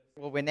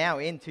Well, we're now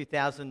in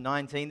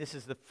 2019. This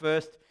is the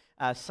first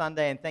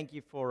Sunday, and thank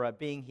you for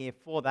being here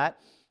for that.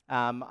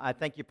 I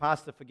thank you,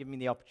 Pastor, for giving me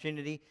the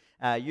opportunity.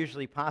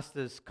 Usually,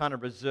 pastors kind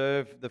of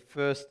reserve the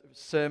first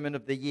sermon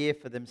of the year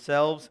for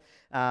themselves.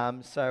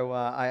 So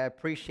I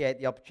appreciate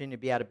the opportunity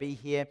to be able to be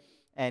here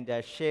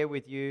and share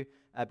with you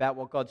about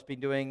what God's been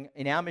doing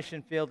in our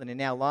mission field and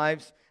in our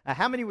lives.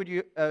 How many would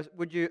you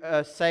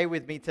say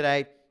with me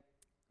today?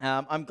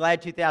 I'm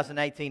glad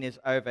 2018 is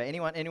over.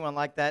 Anyone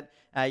like that?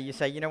 You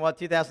say, you know what,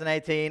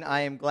 2018,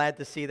 I am glad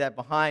to see that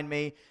behind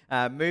me,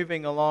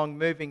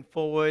 moving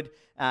forward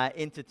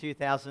into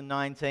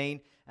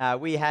 2019.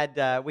 We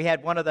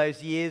had one of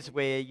those years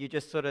where you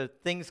just sort of,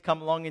 things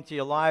come along into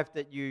your life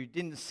that you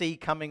didn't see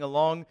coming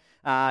along.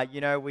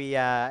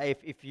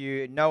 If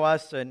you know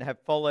us and have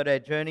followed our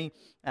journey,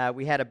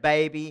 we had a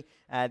baby,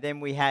 then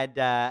we had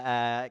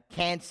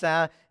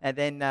cancer,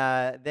 and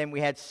then we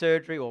had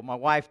surgery, or my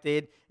wife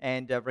did,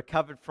 and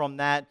recovered from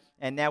that.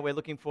 And now we're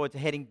looking forward to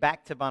heading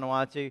back to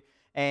Vanuatu.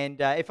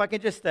 And if I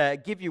can just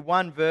give you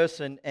one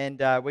verse, and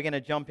we're going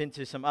to jump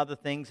into some other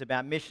things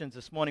about missions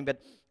this morning.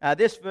 But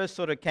this verse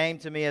sort of came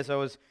to me as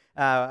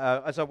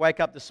I wake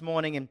up this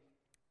morning and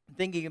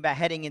thinking about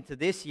heading into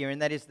this year,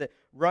 and that is that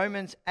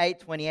Romans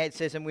 8:28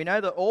 says, "And we know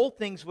that all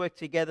things work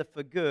together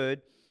for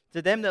good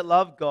to them that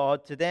love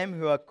God, to them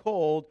who are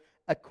called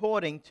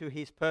according to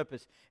His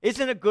purpose."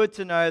 Isn't it good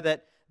to know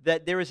that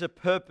there is a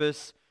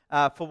purpose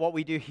for what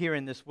we do here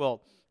in this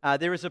world?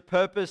 There is a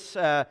purpose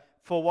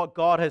for what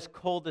God has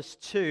called us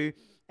to,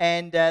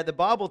 and the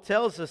Bible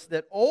tells us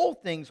that all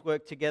things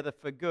work together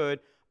for good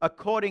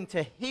according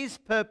to His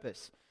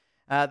purpose.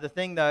 The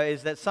thing, though,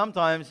 is that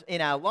sometimes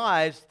in our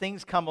lives,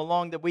 things come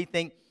along that we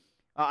think,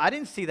 "Oh, I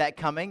didn't see that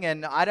coming,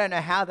 and I don't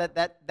know how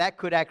that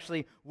could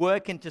actually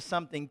work into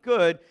something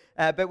good."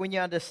 But when you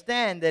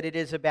understand that it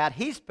is about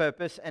His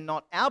purpose and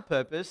not our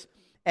purpose,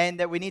 and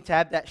that we need to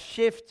have that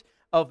shift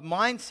of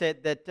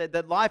mindset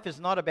that life is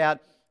not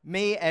about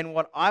me and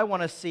what I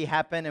want to see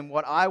happen and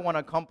what I want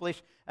to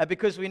accomplish,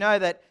 because we know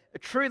that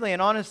truly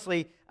and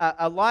honestly,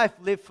 a life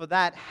lived for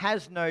that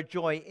has no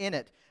joy in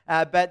it.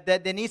 But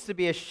that there needs to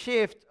be a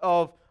shift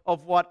of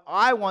what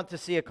I want to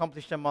see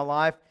accomplished in my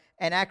life,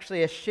 and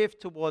actually a shift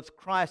towards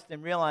Christ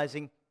and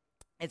realizing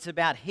it's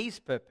about His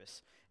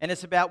purpose and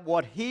it's about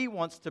what He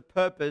wants to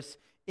purpose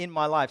in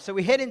my life. So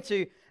we head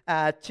into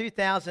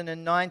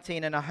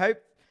 2019, and I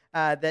hope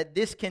that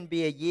this can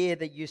be a year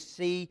that you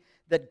see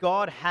that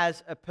God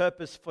has a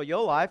purpose for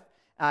your life.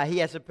 He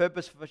has a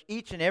purpose for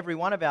each and every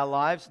one of our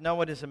lives. No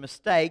one is a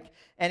mistake.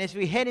 And as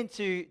we head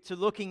into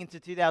looking into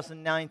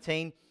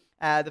 2019,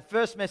 the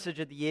first message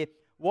of the year,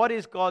 what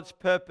is God's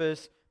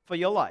purpose for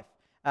your life?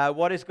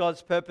 What is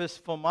God's purpose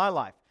for my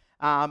life?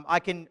 I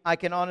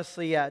can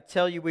honestly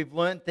tell you we've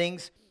learned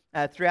things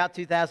throughout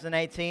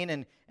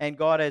 2018, and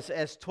God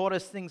has taught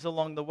us things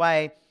along the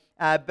way.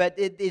 But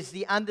it is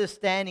the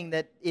understanding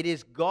that it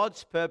is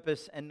God's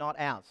purpose and not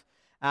ours.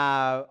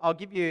 I'll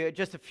give you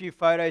just a few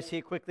photos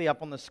here quickly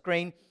up on the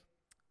screen.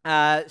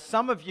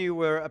 Some of you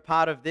were a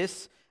part of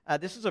this.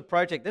 This is a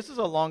project. This is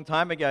a long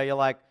time ago. You're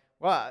like,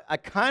 well, I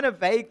kind of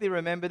vaguely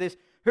remember this.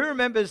 Who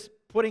remembers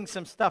putting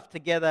some stuff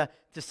together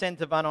to send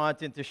to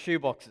Vanuatu into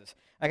shoeboxes?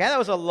 Okay, that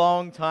was a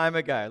long time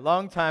ago.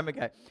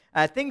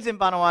 Things in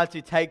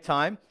Vanuatu take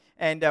time,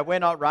 and we're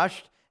not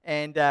rushed.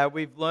 And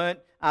we've learned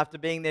after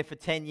being there for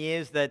 10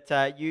 years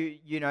that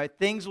you know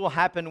things will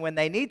happen when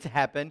they need to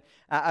happen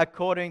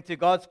according to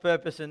God's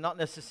purpose and not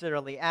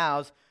necessarily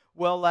ours.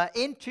 Well,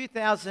 in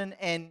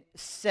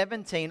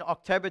 2017,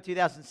 October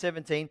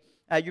 2017,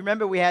 you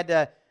remember we had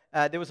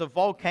there was a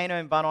volcano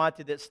in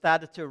Vanuatu that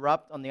started to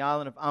erupt on the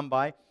island of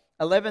Ambai.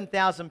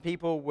 11,000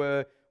 people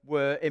were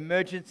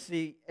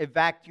emergency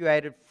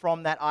evacuated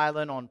from that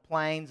island on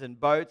planes and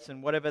boats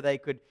and whatever they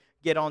could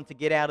get on to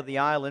get out of the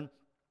island.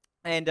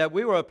 And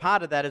we were a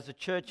part of that as a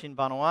church in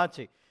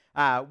Vanuatu.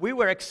 We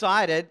were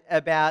excited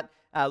about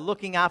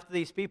looking after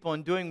these people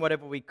and doing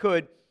whatever we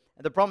could.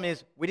 The problem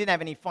is we didn't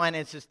have any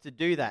finances to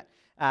do that.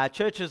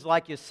 Churches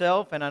like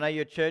yourself, and I know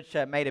your church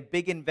made a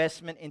big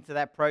investment into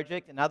that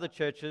project, and other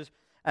churches,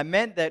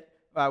 meant that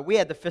we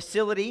had the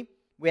facility,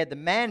 we had the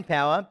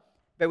manpower,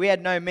 but we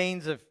had no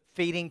means of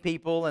feeding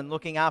people and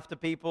looking after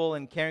people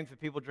and caring for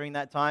people during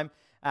that time.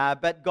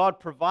 But God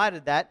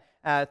provided that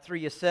through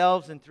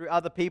yourselves and through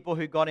other people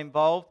who got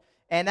involved.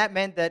 And that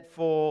meant that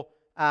for,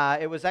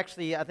 it was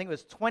actually, I think it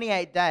was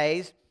 28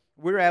 days,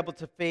 we were able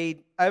to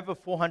feed over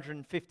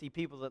 450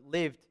 people that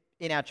lived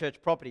in our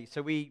church property.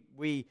 So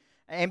we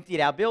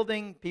emptied our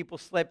building, people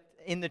slept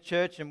in the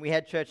church, and we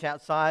had church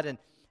outside, and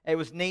it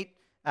was neat.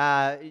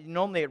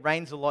 Normally it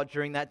rains a lot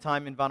during that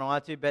time in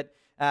Vanuatu, but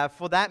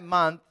for that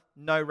month,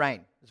 no rain.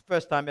 It was the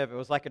first time ever. It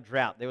was like a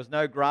drought. There was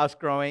no grass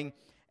growing.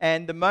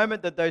 And the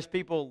moment that those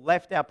people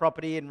left our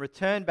property and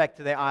returned back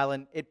to their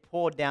island, it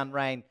poured down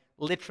rain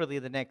literally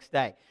the next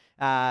day.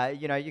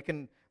 You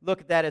can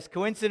look at that as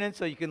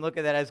coincidence, or you can look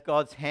at that as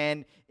God's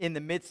hand in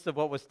the midst of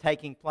what was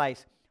taking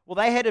place. Well,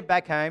 they headed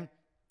back home.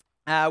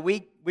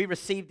 we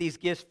received these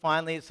gifts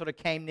finally. It sort of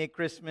came near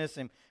Christmas,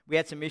 and we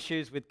had some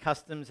issues with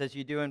customs, as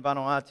you do in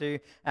Vanuatu,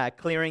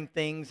 clearing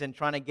things and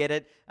trying to get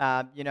it,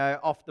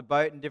 off the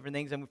boat and different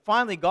things. And we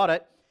finally got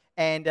it,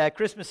 and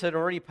Christmas had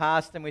already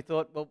passed, and we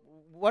thought, well,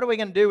 what are we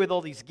going to do with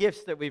all these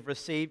gifts that we've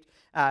received?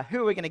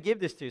 Who are we going to give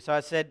this to? So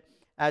I said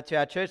to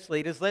our church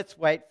leaders, let's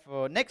wait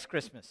for next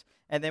Christmas,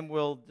 and then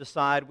we'll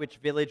decide which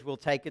village we'll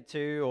take it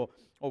to,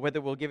 or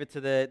whether we'll give it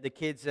to the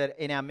kids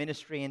in our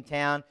ministry in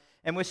town.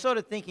 And we're sort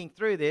of thinking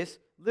through this.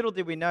 Little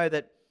did we know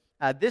that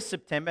this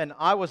September, and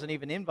I wasn't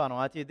even in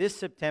Vanuatu, this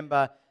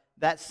September,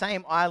 that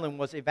same island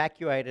was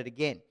evacuated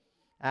again.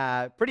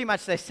 Pretty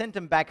much they sent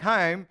them back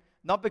home,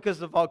 not because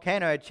the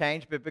volcano had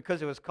changed, but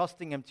because it was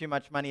costing them too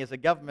much money as a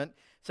government.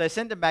 So they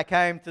sent them back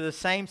home to the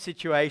same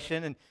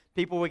situation, and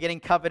people were getting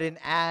covered in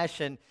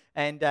ash, and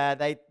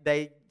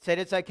they said,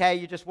 it's okay,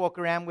 you just walk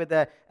around with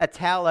a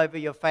towel over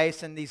your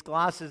face, and these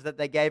glasses that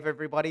they gave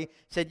everybody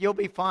said, you'll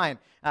be fine.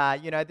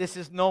 This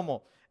is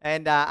normal.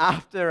 And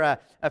after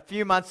a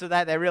few months of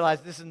that, they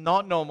realized this is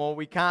not normal.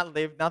 We can't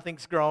live.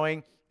 Nothing's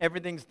growing.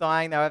 Everything's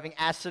dying. They were having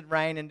acid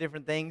rain and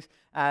different things.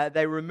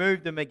 They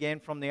removed them again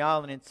from the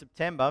island in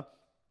September.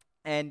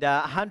 And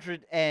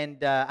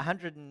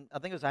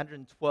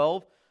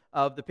 112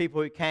 of the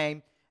people who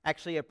came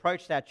actually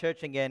approached our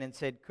church again and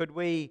said, could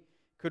we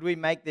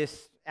make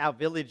this our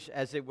village,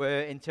 as it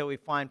were, until we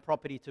find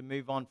property to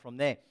move on from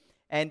there?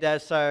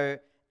 And so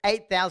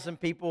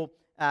 8,000 people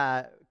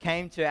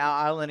came to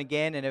our island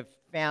again and have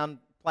found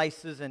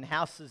places and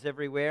houses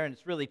everywhere, and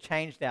it's really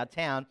changed our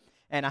town.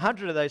 And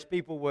 100 of those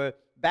people were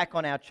back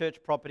on our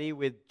church property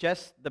with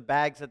just the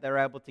bags that they were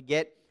able to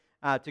get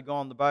to go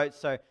on the boat.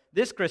 So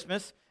this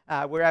Christmas,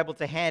 we're able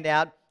to hand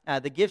out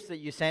the gifts that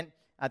you sent.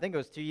 I think it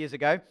was 2 years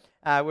ago.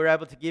 We're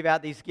able to give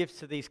out these gifts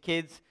to these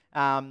kids.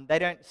 They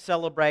don't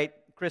celebrate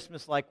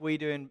Christmas like we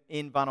do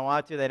in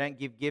Vanuatu. They don't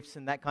give gifts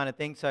and that kind of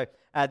thing. So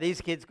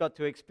these kids got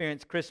to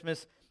experience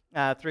Christmas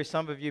through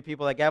some of you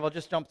people that gave. I'll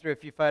just jump through a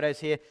few photos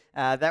here.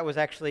 That was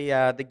actually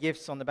the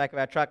gifts on the back of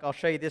our truck. I'll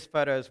show you this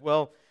photo as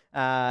well.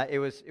 It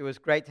was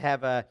great to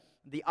have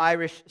the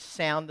Irish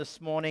sound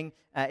this morning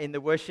in the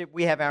worship.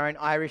 We have our own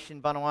Irish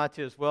in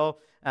Vanuatu as well.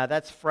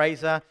 That's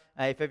Fraser.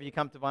 If ever you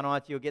come to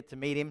Vanuatu, you'll get to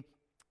meet him.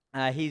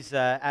 He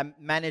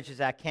manages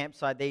our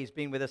campsite there. He's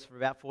been with us for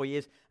about 4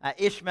 years.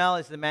 Ishmael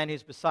is the man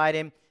who's beside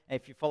him.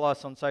 If you follow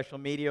us on social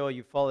media or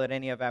you followed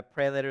any of our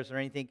prayer letters or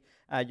anything,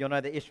 you'll know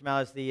that Ishmael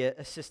is the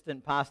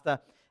assistant pastor.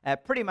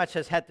 Pretty much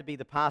has had to be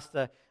the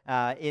pastor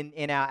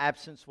in our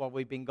absence while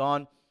we've been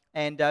gone.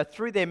 And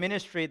through their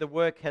ministry, the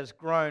work has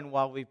grown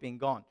while we've been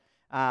gone.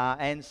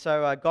 And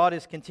so God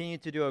has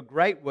continued to do a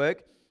great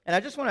work. And I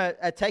just want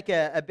to take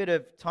a bit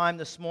of time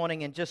this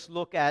morning and just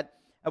look at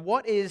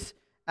what is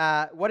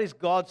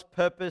God's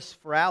purpose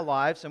for our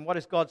lives, and what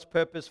is God's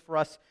purpose for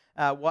us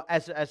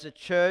as a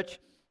church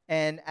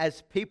and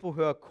as people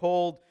who are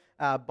called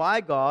by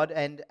God.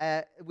 And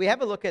we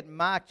have a look at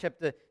Mark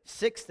chapter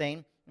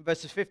 16,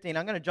 verses 15.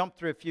 I'm going to jump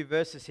through a few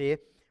verses here.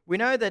 We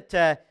know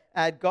that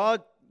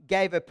God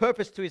gave a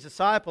purpose to his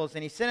disciples,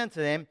 and he said unto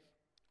them,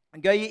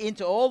 go ye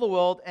into all the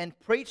world and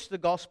preach the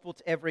gospel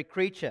to every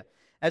creature.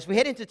 As we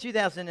head into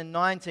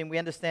 2019, we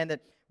understand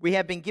that we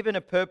have been given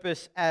a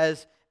purpose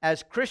as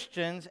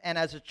Christians and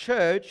as a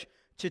church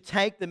to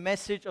take the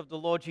message of the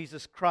Lord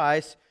Jesus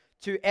Christ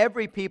to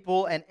every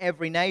people and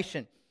every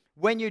nation.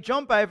 When you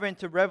jump over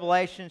into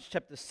Revelations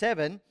chapter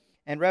 7,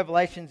 and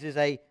Revelations is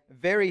a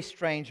very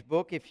strange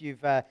book. If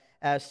you've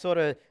sort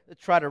of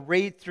tried to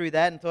read through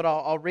that and thought,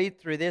 I'll read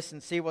through this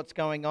and see what's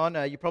going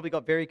on, you probably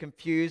got very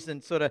confused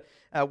and sort of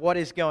what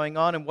is going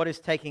on and what is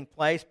taking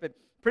place. But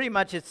pretty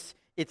much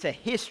it's a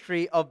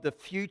history of the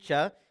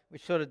future,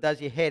 which sort of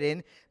does your head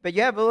in. But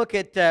you have a look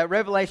at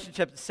Revelation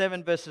chapter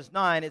 7, verses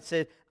 9. It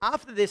says,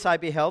 after this I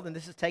beheld, and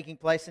this is taking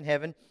place in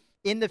heaven,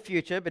 in the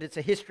future, but it's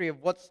a history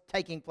of what's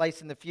taking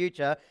place in the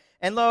future.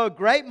 And lo, a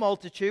great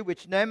multitude,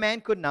 which no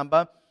man could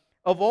number,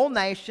 of all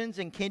nations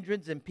and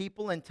kindreds and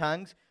people and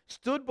tongues,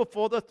 stood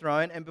before the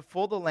throne and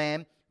before the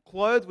Lamb,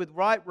 clothed with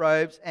white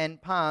robes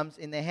and palms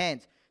in their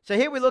hands. So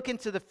here we look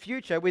into the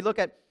future. We look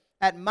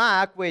at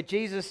Mark, where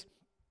Jesus,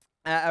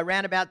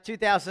 around about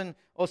 2,000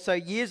 or so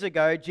years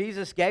ago,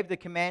 Jesus gave the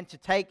command to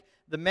take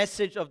the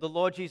message of the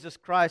Lord Jesus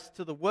Christ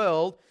to the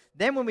world.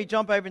 Then when we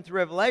jump over into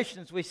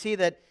Revelations, we see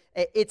that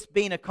it's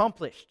been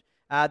accomplished,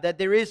 that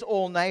there is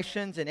all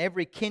nations and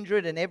every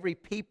kindred and every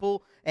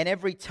people and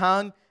every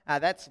tongue.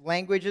 That's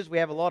languages. We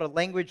have a lot of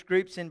language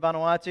groups in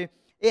Vanuatu.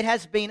 It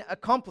has been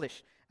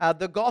accomplished.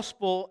 The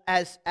gospel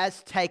has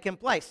taken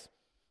place.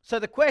 So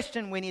the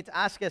question we need to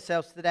ask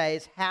ourselves today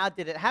is, how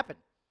did it happen?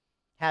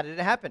 How did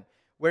it happen?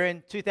 We're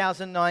in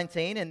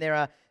 2019, and there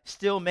are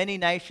still many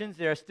nations,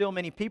 there are still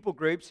many people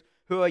groups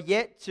who are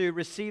yet to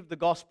receive the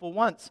gospel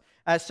once.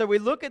 So we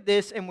look at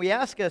this and we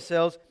ask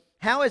ourselves,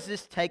 how has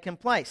this taken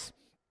place?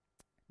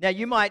 Now,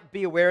 you might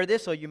be aware of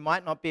this, or you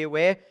might not be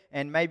aware,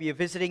 and maybe you're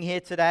visiting here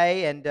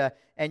today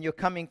and you're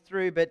coming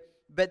through.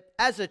 But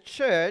as a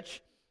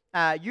church,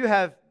 you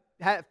have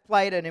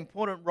played an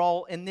important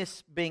role in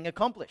this being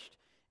accomplished.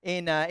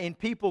 in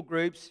people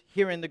groups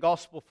hearing the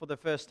gospel for the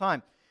first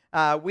time.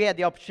 We had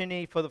the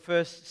opportunity for the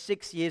first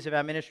 6 years of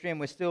our ministry, and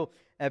we're still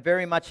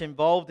very much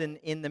involved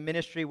in the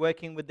ministry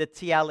working with the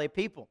Tiale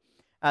people.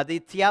 The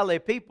Tiale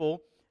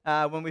people,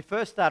 when we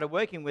first started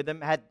working with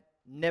them, had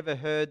never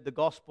heard the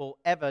gospel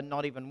ever,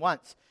 not even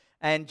once.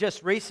 And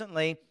just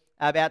recently,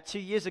 about 2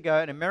 years ago,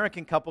 an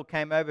American couple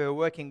came over who were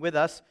working with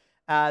us.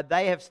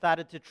 They have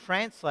started to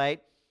translate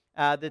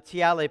the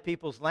Tiale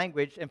people's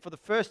language, and for the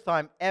first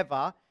time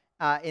ever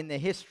in the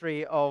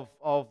history of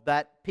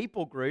that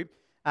people group,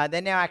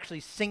 they're now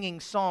actually singing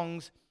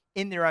songs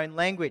in their own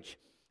language.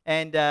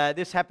 And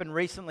this happened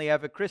recently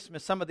over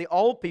Christmas. Some of the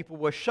old people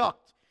were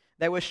shocked.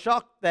 They were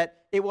shocked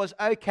that it was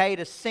okay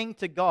to sing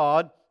to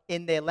God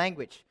in their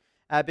language,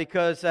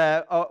 because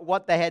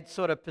what they had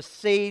sort of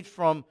perceived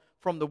from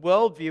the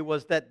worldview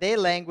was that their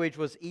language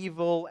was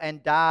evil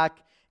and dark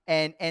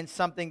and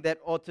something that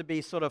ought to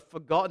be sort of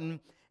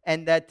forgotten,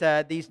 and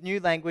that these new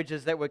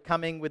languages that were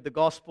coming with the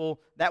gospel,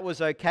 that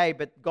was okay,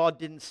 but God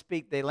didn't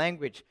speak their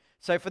language.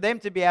 So for them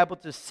to be able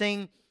to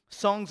sing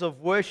songs of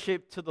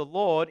worship to the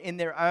Lord in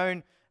their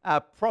own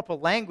proper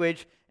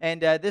language,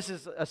 and this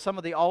is some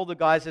of the older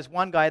guys. There's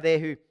one guy there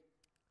who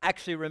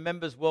actually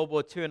remembers World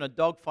War II and a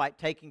dogfight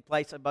taking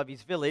place above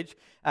his village.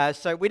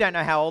 So we don't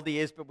know how old he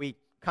is, but we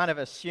kind of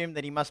assume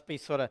that he must be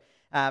sort of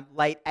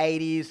late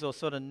 80s or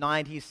sort of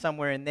 90s,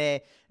 somewhere in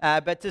there.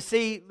 But to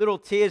see little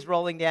tears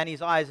rolling down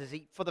his eyes as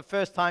he, for the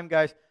first time,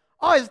 goes,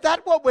 "Oh, is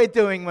that what we're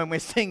doing when we're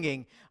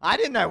singing? I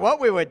didn't know what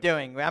we were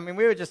doing." I mean,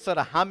 we were just sort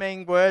of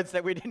humming words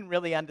that we didn't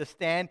really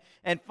understand,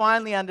 and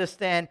finally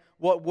understand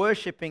what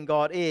worshiping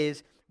God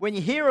is. When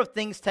you hear of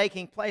things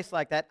taking place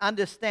like that,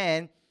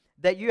 understand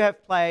that you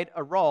have played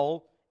a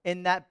role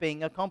in that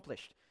being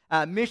accomplished.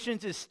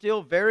 Missions is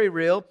still very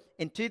real.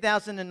 In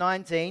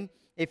 2019,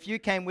 if you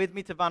came with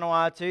me to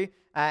Vanuatu,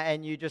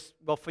 and you just,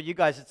 well, for you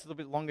guys, it's a little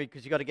bit longer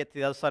because you got to get to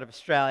the other side of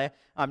Australia.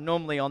 I'm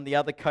normally on the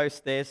other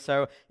coast there.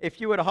 So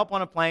if you were to hop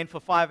on a plane for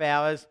 5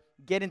 hours,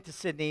 get into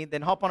Sydney,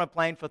 then hop on a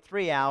plane for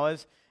 3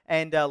 hours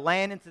and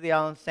land into the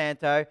island of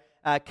Santo,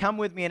 come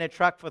with me in a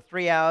truck for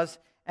 3 hours,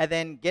 and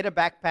then get a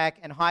backpack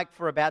and hike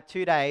for about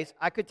 2 days,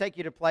 I could take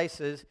you to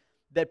places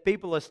that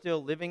people are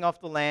still living off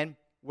the land,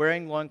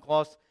 wearing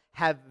loincloths,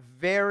 have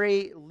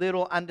very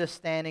little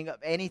understanding of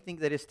anything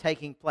that is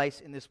taking place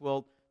in this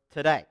world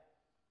today.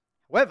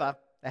 However,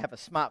 they have a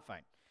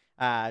smartphone.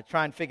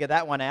 Try and figure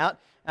that one out.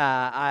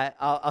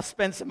 I'll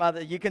spend some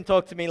other. You can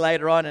talk to me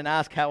later on and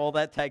ask how all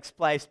that takes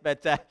place.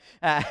 But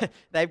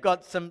they've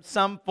got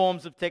some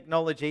forms of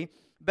technology.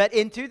 But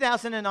in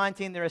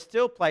 2019, there are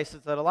still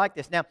places that are like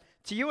this. Now,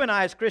 to you and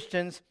I as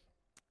Christians,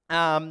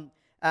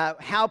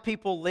 how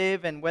people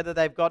live and whether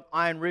they've got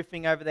iron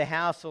roofing over their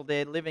house or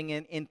they're living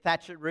in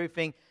thatched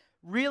roofing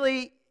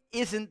really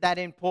isn't that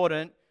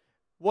important.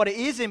 What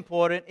is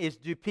important is,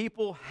 do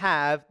people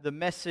have the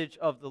message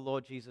of the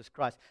Lord Jesus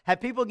Christ?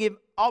 Have people give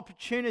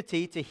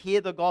opportunity to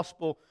hear the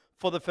gospel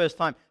for the first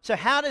time? So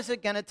how is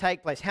it going to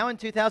take place? How in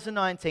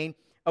 2019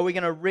 are we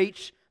going to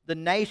reach the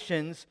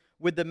nations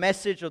with the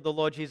message of the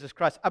Lord Jesus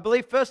Christ? I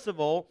believe, first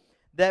of all,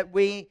 that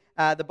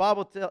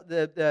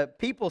the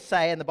people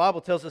say, and the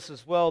Bible tells us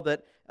as well,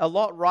 that a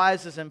lot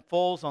rises and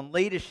falls on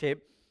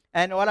leadership.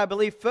 And what I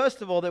believe,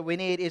 first of all, that we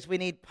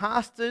need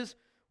pastors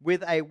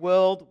with a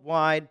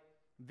worldwide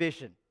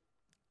vision.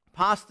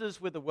 Pastors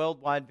with a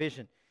worldwide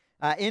vision.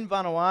 In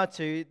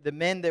Vanuatu, the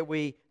men that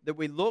we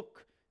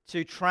look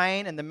to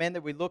train and the men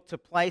that we look to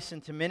place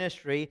into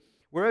ministry,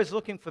 we're always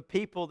looking for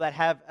people that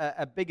have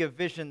a bigger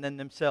vision than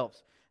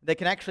themselves. They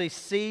can actually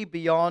see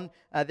beyond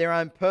their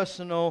own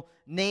personal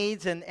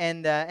needs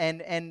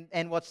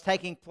and what's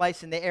taking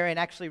place in their area, and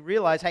actually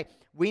realize, hey,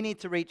 we need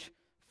to reach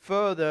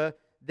further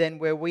than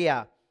where we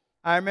are.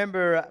 I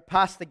remember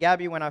Pastor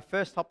Gabby, when I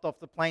first hopped off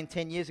the plane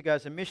 10 years ago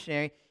as a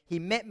missionary, he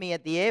met me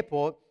at the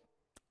airport,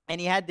 and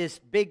he had this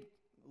big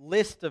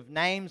list of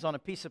names on a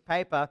piece of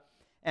paper,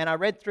 and I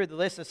read through the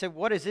list. I said,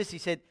 "What is this?" He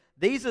said,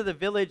 "These are the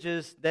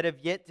villages that have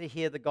yet to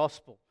hear the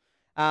gospel.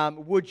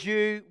 Would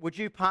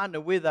you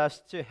partner with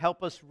us to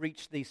help us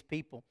reach these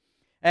people?"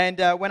 And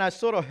when I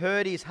sort of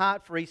heard his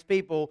heart for his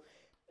people,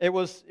 it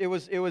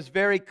was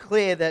very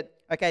clear that,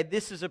 okay,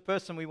 this is a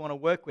person we want to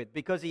work with,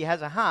 because he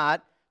has a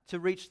heart to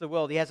reach the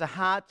world. He has a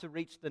heart to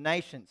reach the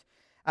nations.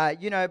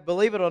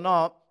 Believe it or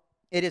not,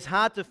 it is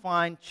hard to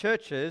find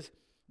churches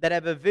that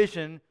have a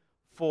vision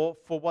for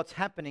what's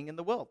happening in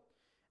the world.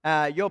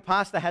 Your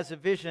pastor has a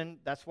vision,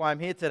 that's why I'm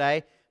here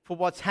today, for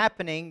what's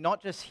happening,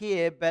 not just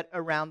here, but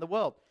around the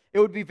world. It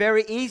would be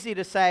very easy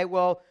to say,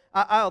 well,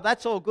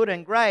 that's all good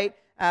and great,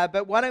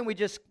 but why don't we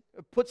just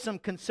put some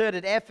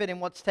concerted effort in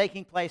what's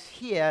taking place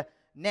here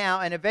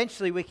now, and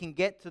eventually we can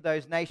get to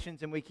those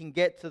nations and we can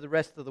get to the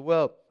rest of the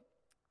world.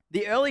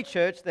 The early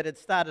church that had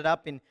started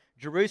up in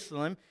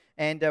Jerusalem,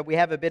 and we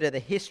have a bit of the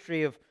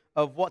history of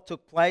what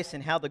took place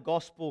and how the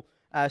gospel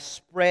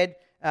spread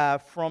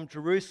from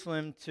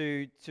Jerusalem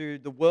to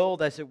the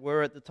world, as it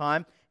were, at the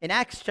time. In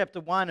Acts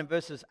chapter 1 and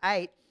verses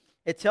 8,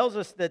 it tells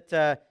us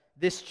that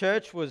this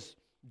church was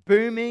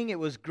booming, it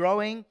was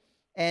growing,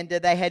 and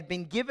they had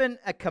been given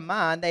a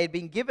command, they had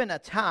been given a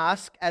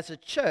task as a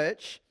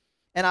church,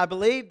 and I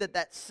believe that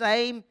that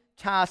same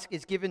task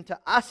is given to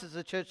us as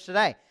a church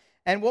today.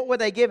 And what were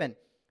they given?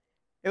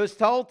 It was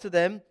told to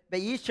them,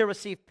 "But ye shall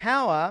receive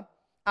power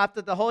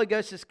after the Holy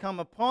Ghost has come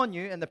upon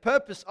you." And the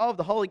purpose of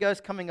the Holy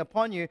Ghost coming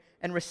upon you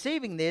and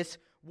receiving this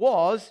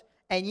was,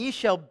 "And ye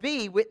shall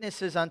be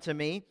witnesses unto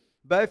me,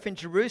 both in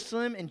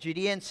Jerusalem and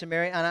Judea and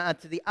Samaria, and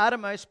unto the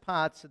uttermost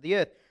parts of the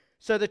earth."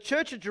 So the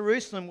church of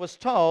Jerusalem was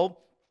told,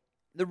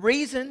 the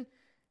reason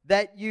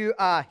that you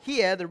are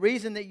here, the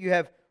reason that you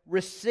have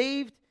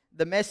received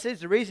the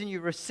message, the reason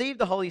you received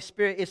the Holy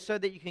Spirit is so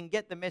that you can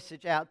get the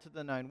message out to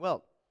the known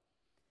world.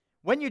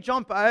 When you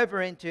jump over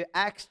into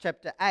Acts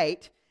chapter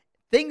 8,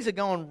 things are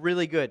going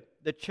really good.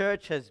 The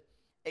church has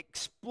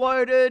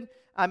exploded.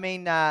 I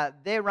mean,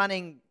 they're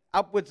running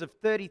upwards of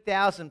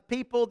 30,000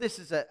 people.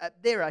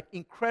 There are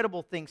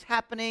incredible things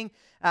happening.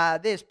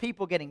 There's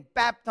people getting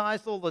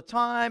baptized all the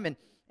time,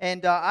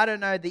 and I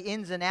don't know the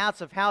ins and outs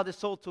of how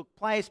this all took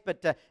place,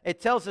 but it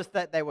tells us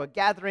that they were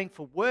gathering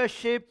for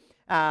worship.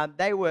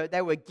 They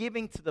were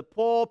giving to the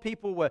poor.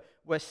 People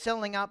were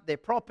selling up their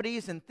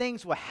properties, and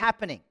things were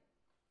happening.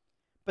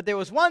 But there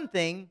was one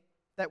thing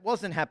that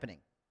wasn't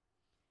happening,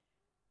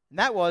 and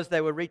that was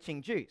they were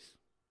reaching Jews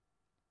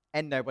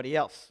and nobody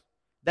else.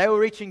 They were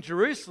reaching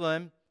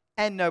Jerusalem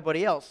and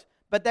nobody else.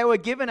 But they were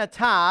given a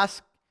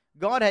task.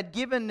 God had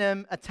given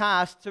them a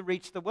task to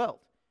reach the world.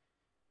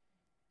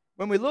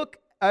 When we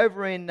look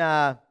over in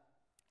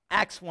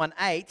Acts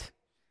 1:8,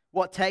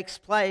 what takes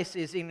place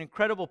is an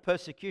incredible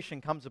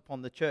persecution comes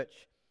upon the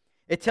church.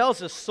 It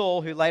tells us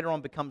Saul, who later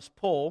on becomes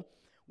Paul,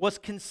 was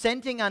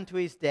consenting unto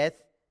his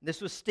death. This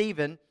was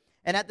Stephen.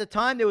 And at the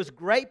time there was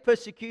great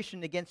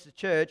persecution against the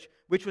church,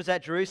 which was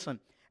at Jerusalem.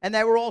 And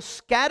they were all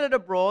scattered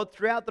abroad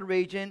throughout the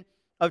region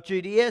of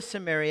Judea,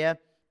 Samaria,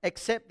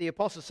 except the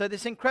apostles. So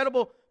this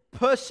incredible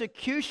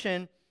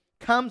persecution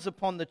comes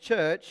upon the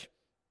church,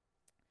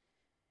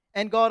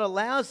 and God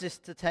allows this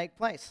to take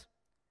place.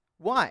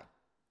 Why?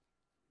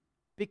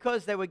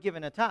 Because they were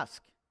given a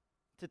task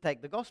to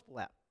take the gospel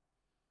out,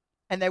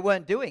 and they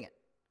weren't doing it.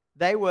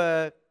 They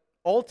were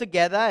all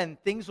together, and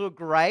things were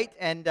great.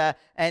 And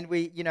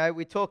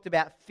we talked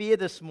about fear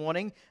this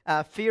morning.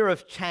 Fear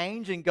of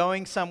change and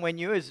going somewhere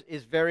new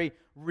is very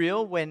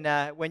real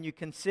when you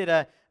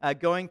consider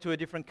going to a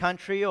different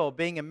country or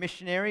being a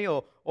missionary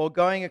or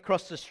going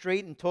across the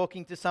street and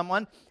talking to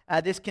someone.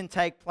 This can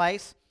take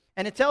place.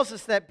 And it tells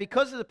us that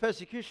because of the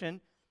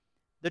persecution,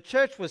 the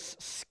church was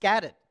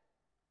scattered.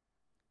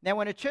 Now,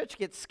 when a church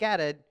gets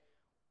scattered,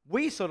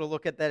 we sort of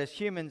look at that as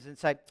humans and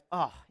say,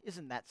 "Oh,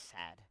 isn't that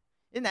sad?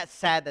 Isn't that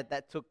sad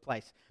that took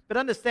place?" But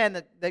understand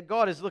that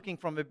God is looking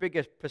from a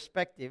bigger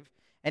perspective,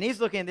 and He's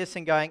looking at this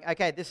and going,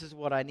 "Okay, this is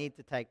what I need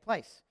to take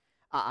place.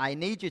 I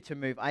need you to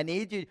move. I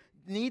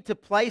need to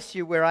place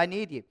you where I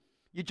need you."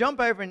 You jump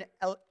over in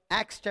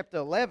Acts chapter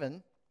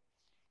 11,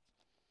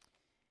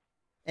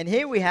 and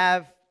here we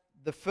have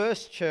the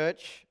first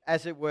church,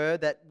 as it were,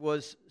 that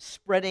was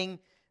spreading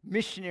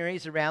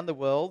missionaries around the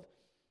world.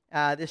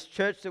 This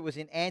church that was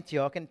in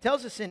Antioch, and it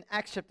tells us in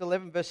Acts chapter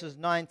 11, verses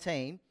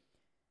 19,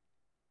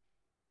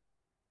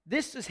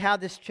 this is how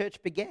this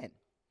church began.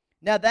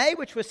 "Now they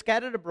which were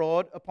scattered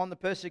abroad upon the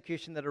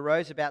persecution that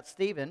arose about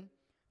Stephen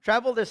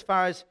traveled as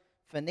far as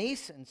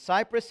Phoenice and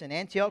Cyprus and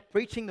Antioch,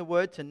 preaching the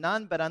word to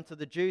none but unto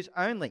the Jews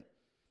only.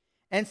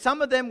 And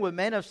some of them were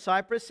men of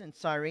Cyprus and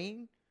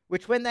Cyrene,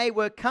 which when they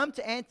were come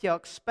to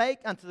Antioch spake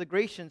unto the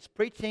Grecians,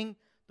 preaching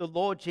the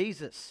Lord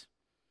Jesus.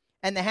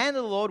 And the hand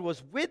of the Lord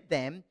was with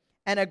them,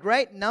 and a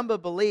great number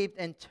believed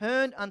and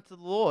turned unto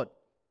the Lord.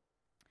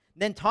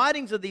 Then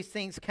tidings of these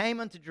things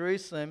came unto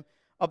Jerusalem,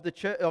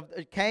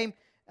 came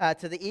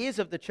to the ears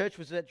of the church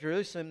was at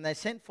Jerusalem, and they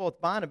sent forth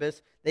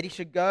Barnabas that he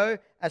should go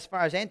as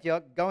far as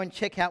Antioch, go and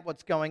check out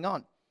what's going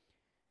on.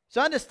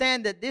 So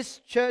understand that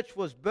this church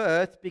was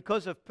birthed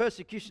because of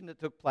persecution that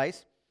took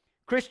place.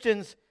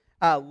 Christians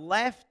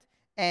left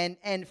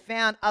and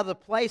found other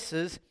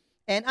places,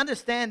 and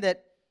understand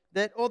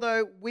that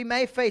although we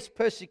may face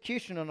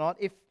persecution or not,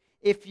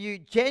 if you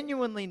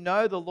genuinely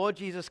know the Lord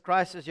Jesus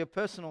Christ as your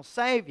personal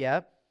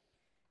Savior,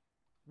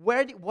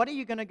 what are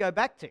you going to go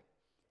back to?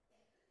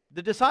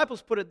 The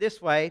disciples put it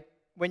this way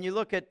when you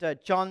look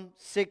at John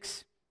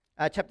 6,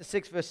 chapter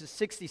 6, verses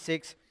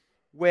 66,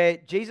 where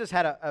Jesus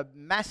had a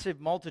massive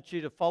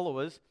multitude of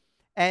followers,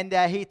 and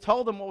He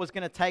told them what was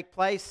going to take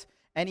place,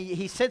 and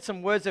he said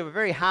some words that were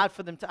very hard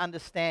for them to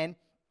understand,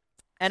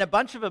 and a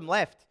bunch of them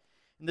left.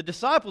 And the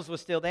disciples were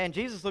still there, and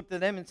Jesus looked at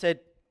them and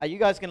said, "Are you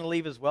guys going to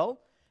leave as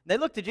well?" They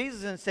looked at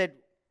Jesus and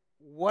said,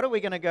 "What are we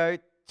going to go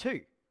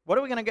to? What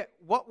am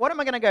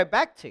I going to go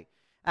back to?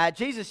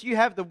 Jesus, you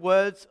have the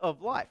words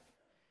of life."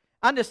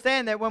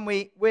 Understand that when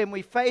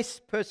we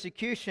face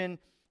persecution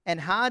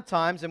and hard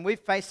times, and we've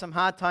faced some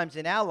hard times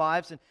in our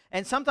lives,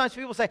 and sometimes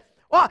people say,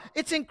 "Oh,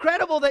 it's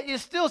incredible that you're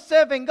still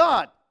serving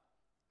God."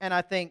 And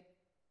I think,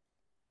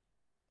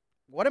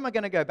 what am I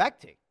going to go back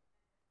to?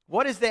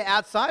 What is there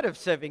outside of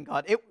serving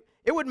God?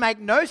 It would make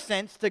no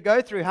sense to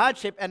go through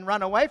hardship and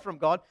run away from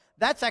God.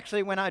 That's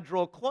actually when I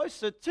draw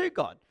closer to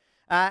God.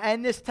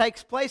 And this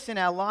takes place in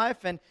our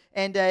life, and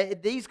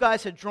these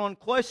guys had drawn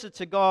closer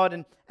to God,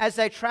 and as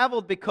they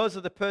traveled because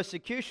of the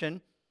persecution,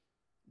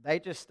 they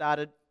just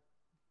started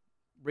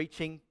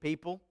reaching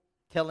people,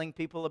 telling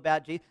people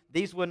about Jesus.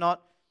 These were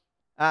not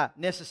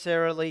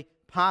necessarily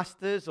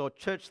pastors or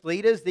church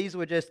leaders. These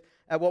were just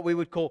what we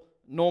would call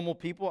normal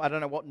people. I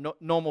don't know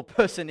what normal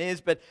person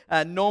is, but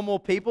normal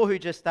people who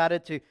just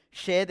started to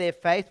share their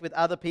faith with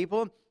other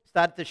people,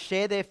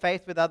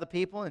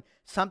 and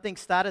something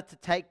started to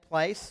take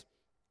place,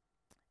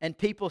 and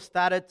people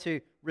started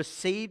to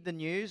receive the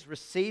news,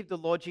 receive the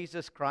Lord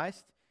Jesus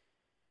Christ.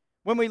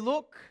 When we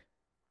look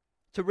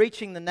to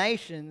reaching the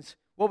nations,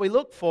 what we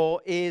look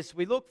for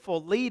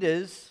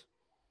leaders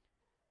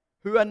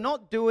who are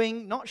not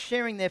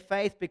sharing their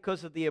faith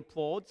because of the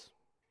applause,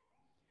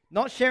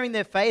 not sharing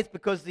their faith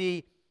because of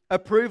the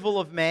approval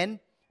of men,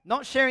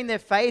 not sharing their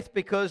faith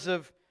because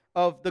of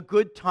the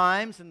good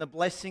times and the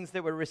blessings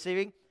that we're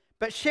receiving,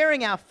 but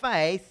sharing our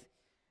faith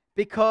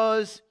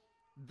because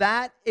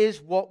that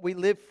is what we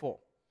live for.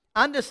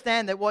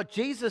 Understand that what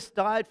Jesus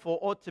died for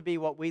ought to be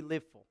what we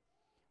live for.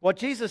 What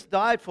Jesus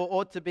died for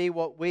ought to be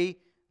what we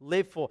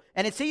live for.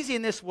 And it's easy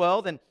in this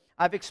world, and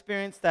I've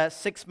experienced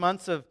 6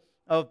 months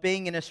of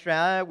being in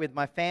Australia with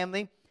my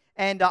family,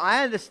 and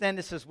I understand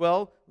this as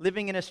well,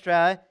 living in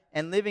Australia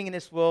and living in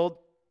this world.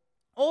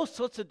 All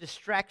sorts of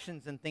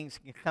distractions and things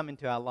can come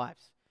into our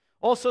lives.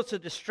 All sorts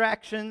of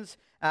distractions,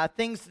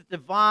 things that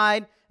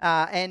divide,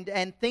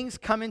 and things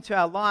come into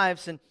our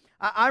lives. And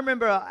I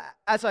remember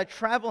as I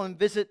travel and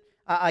visit,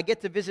 I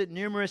get to visit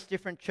numerous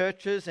different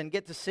churches and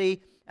get to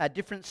see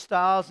different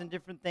styles and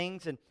different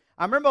things. And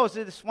I remember I was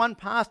with this one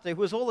pastor who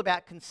was all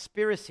about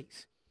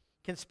conspiracies.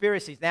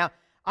 Now,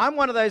 I'm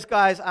one of those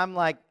guys, I'm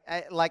like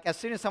as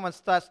soon as someone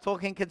starts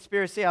talking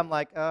conspiracy, I'm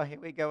like, oh, here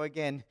we go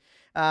again.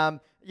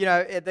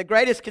 The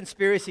greatest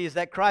conspiracy is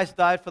that Christ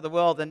died for the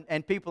world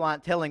and people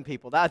aren't telling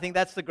people. I think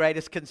that's the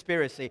greatest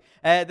conspiracy,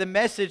 the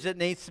message that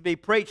needs to be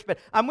preached. But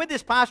I'm with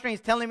this pastor and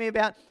he's telling me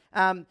about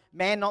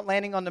man not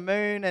landing on the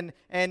moon,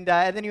 and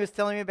then he was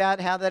telling me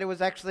about how that it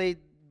was actually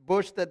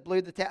Bush that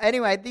blew the tower.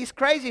 Anyway, these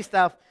crazy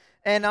stuff,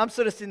 and I'm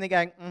sort of sitting there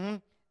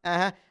going,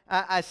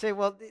 I say,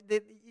 well,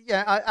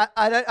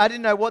 I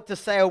didn't know what to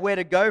say or where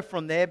to go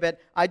from there, but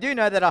I do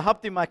know that I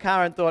hopped in my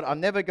car and thought, I'm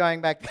never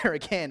going back there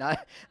again.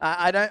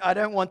 I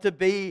don't want to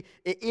be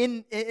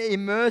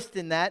immersed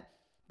in that.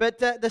 But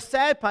the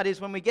sad part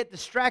is when we get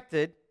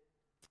distracted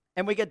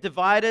and we get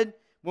divided,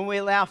 when we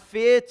allow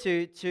fear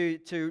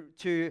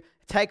to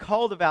take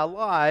hold of our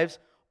lives,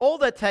 all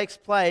that takes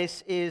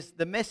place is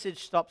the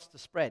message stops to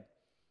spread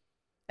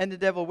and the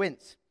devil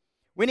wins.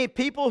 We need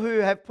people who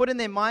have put in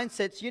their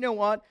mindsets, you know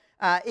what,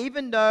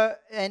 even though,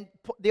 and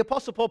the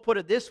Apostle Paul put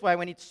it this way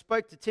when he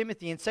spoke to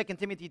Timothy in 2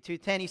 Timothy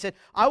 2:10, he said,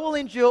 I will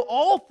endure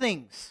all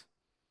things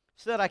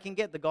so that I can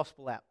get the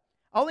gospel out.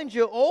 I'll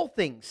endure all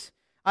things.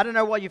 I don't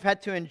know what you've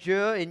had to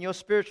endure in your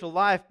spiritual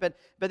life, but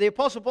the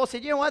Apostle Paul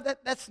said, you know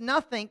what, that's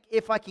nothing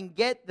if I can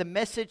get the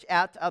message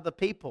out to other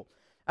people.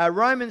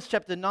 Romans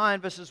chapter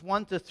 9, verses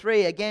 1 to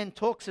 3, again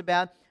talks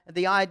about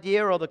the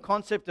idea or the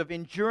concept of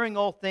enduring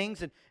all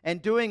things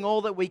and doing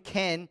all that we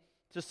can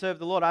to serve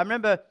the Lord. I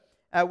remember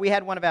we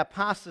had one of our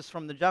pastors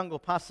from the jungle,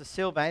 Pastor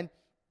Sylvain,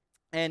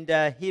 and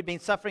he had been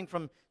suffering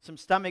from some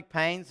stomach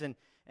pains, and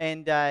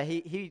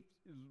he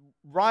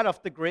right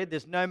off the grid,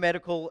 there's no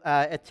medical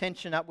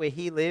attention up where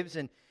he lives,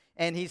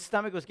 and his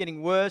stomach was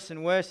getting worse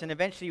and worse, and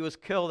eventually he was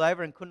curled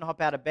over and couldn't hop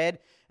out of bed,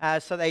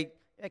 so they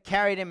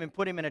carried him and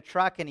put him in a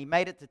truck, and he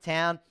made it to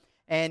town,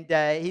 and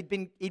he'd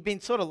been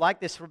sort of like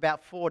this for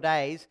about 4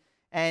 days,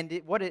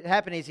 and what had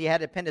happened is he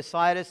had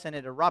appendicitis, and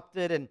it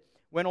erupted, and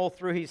went all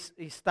through his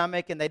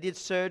stomach, and they did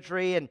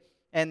surgery, and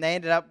he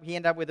ended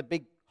up with a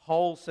big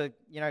hole, so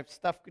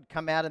stuff could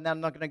come out, and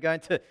I'm not going to go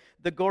into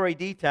the gory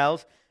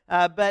details,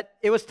 but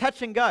it was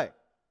touch and go.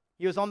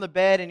 He was on the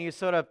bed, and he was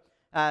sort of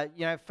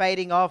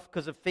fading off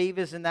because of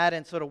fevers and that,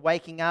 and sort of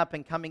waking up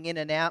and coming in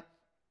and out.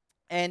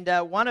 And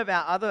one of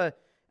our other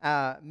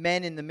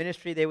men in the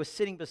ministry there was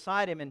sitting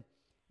beside him, and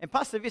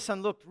Pastor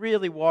Visson looked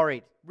really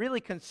worried, really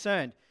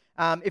concerned.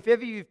 If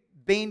ever you've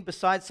been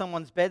beside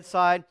someone's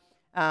bedside,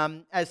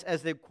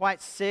 as they're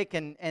quite sick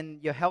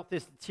and your health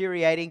is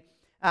deteriorating,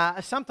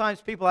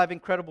 sometimes people have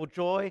incredible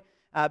joy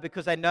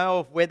because they know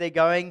of where they're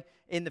going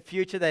in the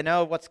future. They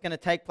know what's going to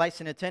take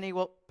place in eternity.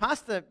 Well,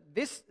 Pastor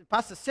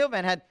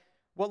Sylvain had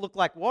what looked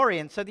like worry,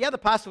 and so the other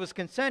pastor was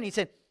concerned. He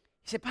said,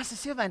 Pastor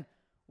Sylvain,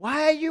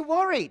 why are you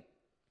worried?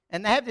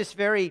 And they have this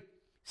very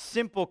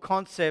simple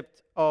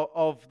concept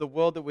of the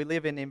world that we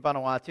live in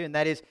Vanuatu, and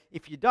that is,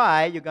 if you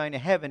die, you're going to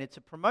heaven. It's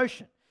a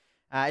promotion.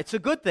 It's a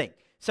good thing.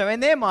 So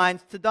in their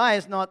minds, to die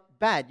is not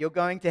bad. You're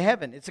going to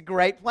heaven. It's a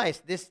great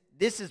place. This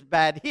is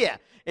bad here.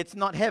 It's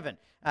not heaven.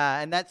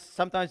 And that's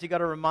sometimes you got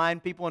to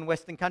remind people in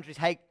Western countries,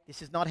 hey,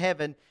 this is not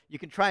heaven. You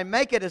can try and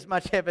make it as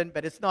much heaven,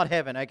 but it's not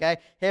heaven, okay?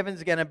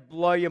 Heaven's going to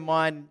blow your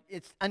mind.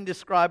 It's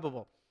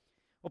indescribable.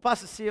 Well,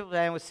 Pastor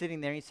Sylvain was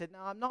sitting there, and he said,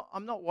 no,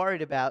 I'm not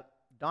worried about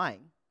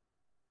dying.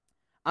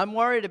 I'm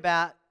worried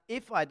about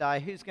if I die,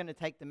 who's going to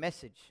take the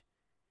message?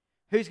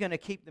 Who's going to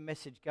keep the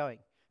message going?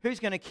 who's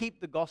going to keep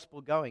the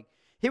gospel going?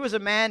 He was a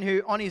man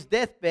who, on his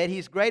deathbed,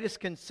 his greatest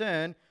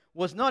concern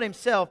was not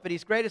himself, but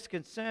his greatest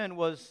concern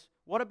was,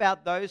 what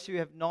about those who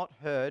have not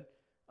heard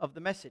of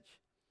the message?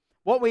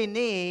 What we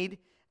need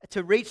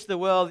to reach the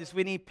world is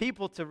we need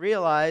people to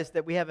realize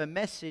that we have a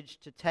message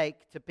to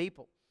take to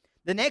people.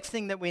 The next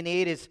thing that we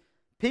need is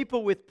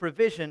people with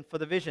provision for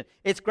the vision.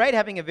 It's great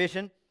having a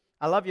vision.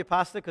 I love your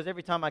pastor because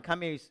every time I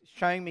come here, he's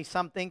showing me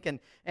something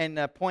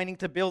and pointing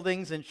to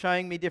buildings and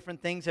showing me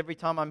different things every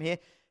time I'm here.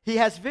 He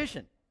has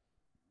vision.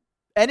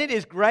 And it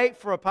is great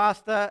for a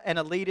pastor and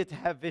a leader to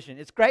have vision.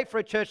 It's great for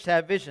a church to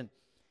have vision.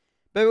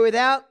 But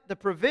without the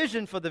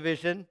provision for the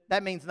vision,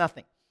 that means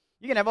nothing.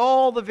 You can have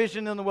all the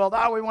vision in the world.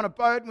 Oh, we want a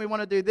boat and we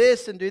want to do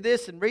this and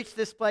reach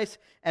this place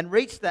and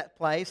reach that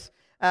place.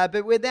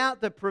 But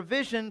without the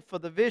provision for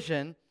the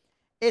vision,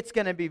 it's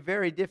going to be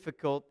very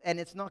difficult and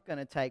it's not going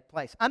to take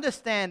place.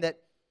 Understand that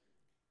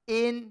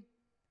in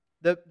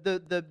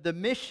the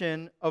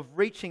mission of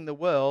reaching the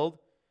world,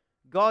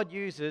 God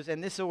uses,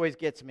 and this always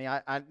gets me,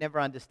 I never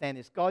understand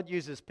this, God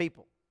uses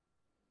people.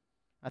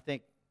 I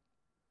think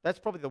that's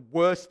probably the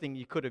worst thing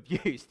you could have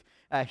used,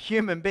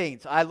 human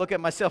beings. I look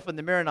at myself in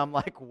the mirror and I'm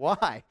like,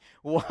 why?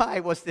 Why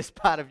was this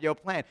part of your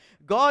plan?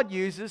 God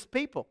uses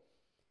people.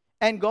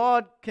 And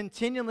God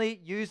continually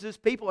uses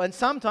people. And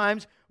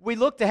sometimes we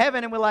look to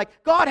heaven and we're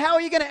like, God, how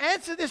are you going to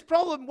answer this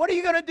problem? What are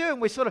you going to do? And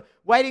we're sort of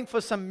waiting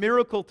for some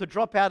miracle to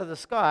drop out of the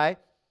sky.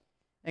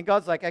 And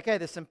God's like, okay,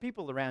 there's some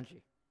people around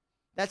you.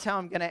 That's how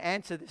I'm going to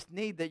answer this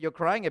need that you're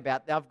crying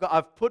about.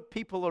 I've put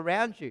people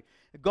around you.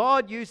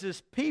 God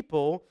uses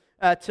people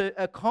to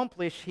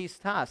accomplish his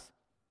task.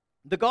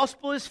 The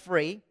gospel is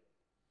free,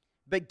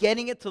 but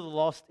getting it to the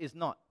lost is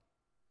not.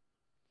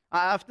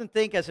 I often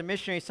think as a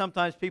missionary,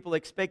 sometimes people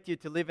expect you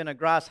to live in a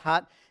grass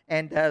hut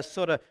and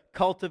sort of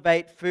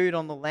cultivate food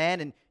on the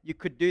land, and you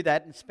could do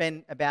that and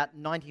spend about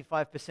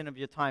 95% of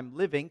your time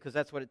living, because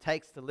that's what it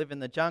takes to live in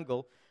the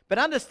jungle. But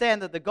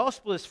understand that the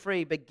gospel is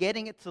free, but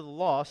getting it to the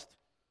lost,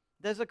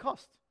 there's a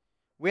cost.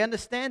 We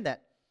understand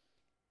that.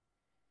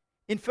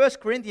 In 1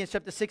 Corinthians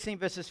chapter 16,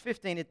 verses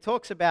 15, it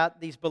talks about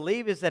these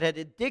believers that had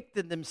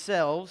addicted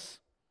themselves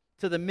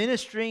to the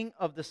ministering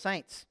of the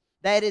saints.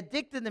 They had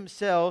addicted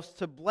themselves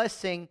to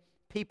blessing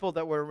people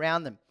that were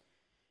around them.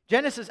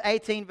 Genesis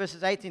 18,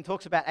 verses 18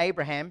 talks about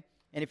Abraham.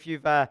 And if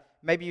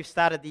maybe you've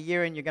started the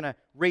year and you're going to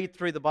read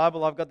through the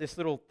Bible, I've got this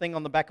little thing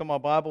on the back of my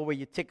Bible where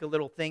you tick a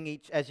little thing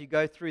each as you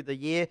go through the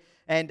year.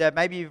 And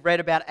maybe you've read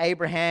about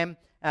Abraham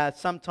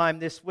sometime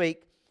this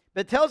week.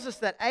 But it tells us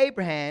that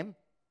Abraham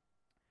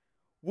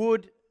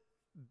would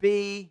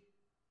be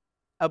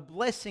a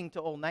blessing to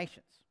all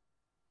nations.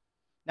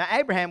 Now,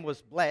 Abraham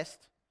was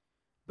blessed,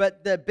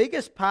 but the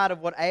biggest part of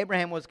what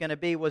Abraham was going to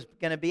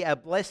be a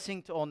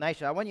blessing to all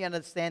nations. I want you to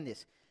understand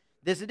this.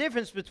 There's a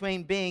difference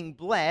between being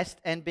blessed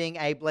and being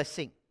a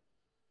blessing.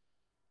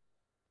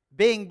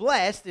 Being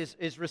blessed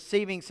is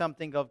receiving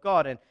something of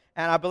God. And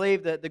I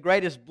believe that the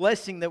greatest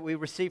blessing that we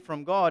receive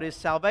from God is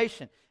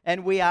salvation.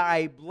 And we are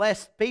a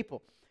blessed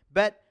people.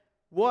 But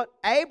what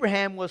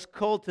Abraham was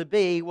called to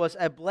be was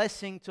a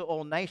blessing to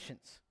all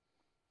nations.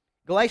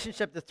 Galatians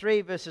chapter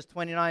 3, verses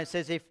 29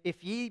 says,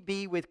 If ye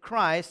be with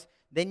Christ,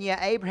 then ye are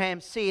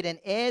Abraham's seed and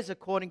heirs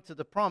according to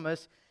the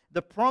promise.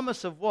 The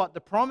promise of what?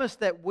 The promise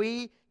that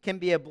we can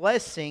be a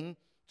blessing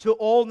to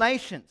all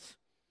nations.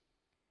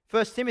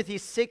 1 Timothy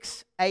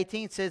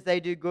 6:18 says they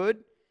do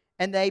good,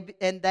 and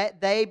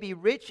that they be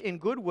rich in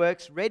good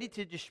works, ready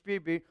to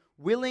distribute,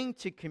 willing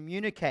to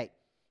communicate.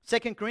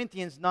 2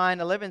 Corinthians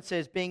 9:11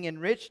 says, being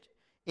enriched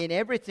in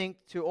everything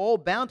to all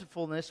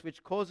bountifulness,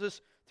 which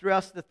causes through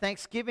us the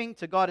thanksgiving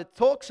to God. It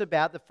talks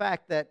about the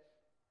fact that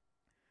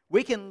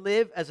we can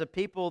live as a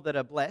people that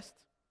are blessed,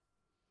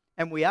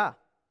 and we are.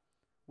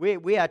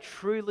 We are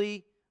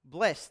truly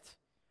blessed.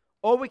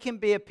 Or we can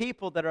be a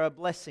people that are a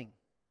blessing.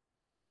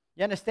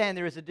 You understand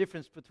there is a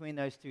difference between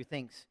those two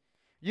things.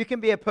 You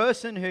can be a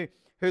person who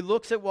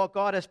looks at what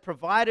God has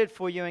provided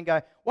for you and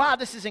go, wow,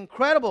 this is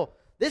incredible.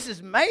 This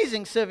is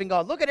amazing serving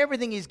God. Look at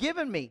everything He's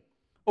given me.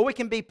 Or we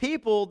can be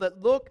people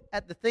that look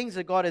at the things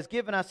that God has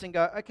given us and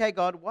go, okay,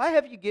 God, why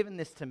have you given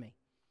this to me?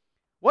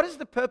 What is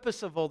the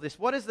purpose of all this?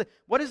 What is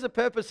the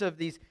purpose of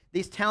these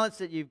talents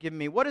that you've given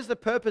me? What is the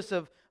purpose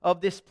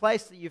of this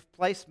place that you've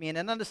placed me in?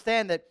 And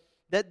understand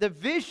that the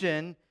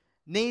vision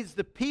needs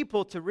the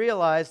people to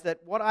realize that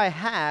what I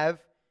have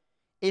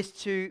is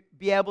to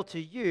be able to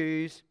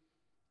use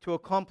to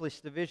accomplish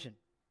the vision.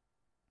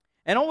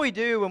 And all we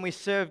do when we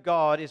serve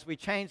God is we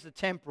change the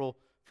temporal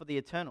for the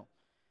eternal.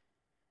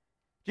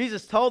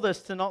 Jesus told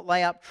us to not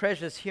lay up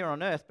treasures here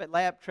on earth, but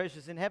lay up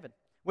treasures in heaven.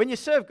 When you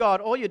serve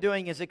God, all you're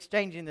doing is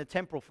exchanging the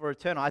temporal for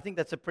eternal. I think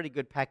that's a pretty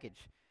good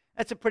package.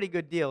 That's a pretty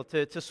good deal,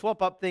 to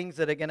swap up things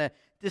that are going to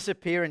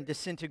disappear and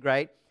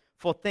disintegrate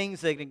for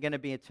things that are going to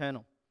be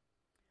eternal.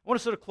 I want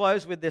to sort of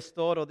close with this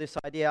thought or this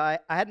idea.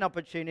 I had an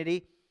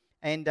opportunity,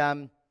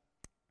 and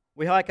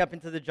we hike up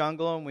into the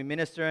jungle and we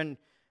minister,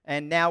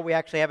 and now we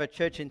actually have a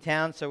church in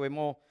town, so we're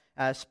more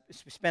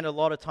spend a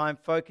lot of time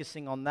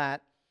focusing on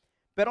that.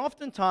 But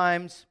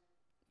oftentimes,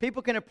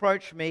 people can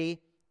approach me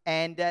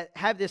and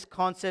have this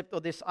concept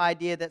or this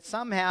idea that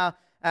somehow,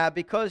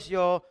 because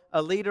you're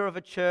a leader of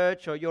a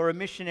church or you're a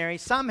missionary,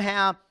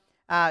 somehow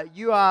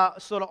you are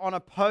sort of on a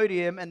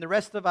podium and the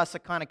rest of us are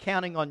kind of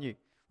counting on you.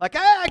 Like,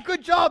 hey,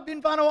 good job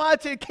in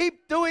Vanuatu,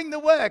 keep doing the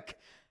work.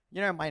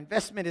 My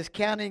investment is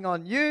counting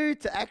on you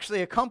to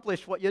actually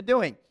accomplish what you're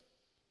doing.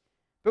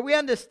 But we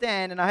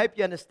understand, and I hope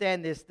you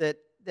understand this, that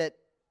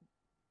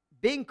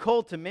being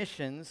called to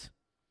missions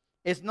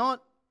is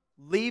not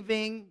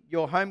leaving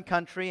your home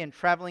country and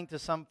traveling to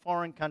some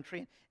foreign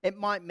country. It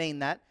might mean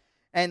that,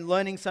 and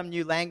learning some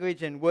new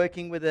language and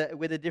working with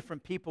a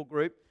different people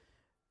group.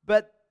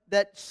 But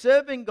that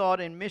serving God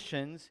in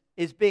missions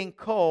is being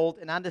called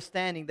and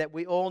understanding that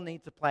we all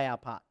need to play our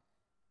part.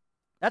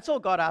 That's all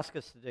God asks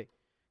us to do.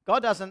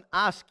 God doesn't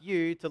ask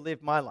you to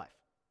live my life.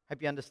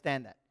 Hope you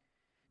understand that.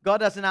 God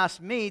doesn't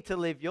ask me to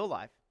live your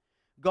life.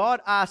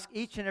 God asks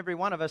each and every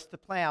one of us to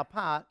play our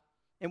part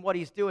in what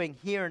He's doing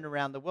here and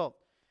around the world.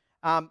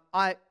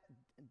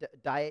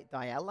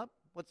 Dial-up?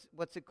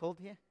 What's it called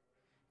here?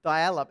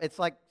 Dial-up. It's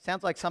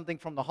sounds like something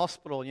from the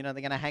hospital. They're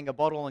going to hang a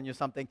bottle on you or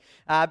something.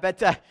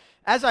 But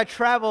as I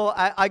travel,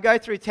 I go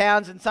through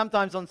towns, and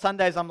sometimes on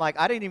Sundays I'm like,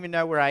 I don't even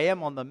know where I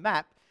am on the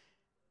map.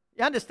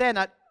 You understand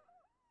that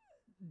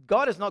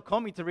God has not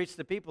called me to reach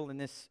the people in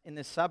this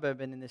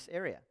suburb and in this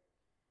area.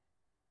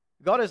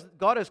 God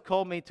has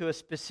called me to a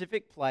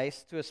specific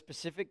place, to a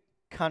specific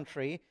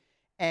country,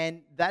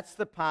 and that's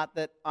the part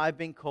that I've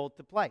been called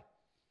to play.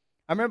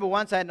 I remember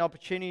once I had an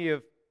opportunity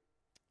of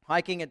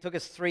hiking. It took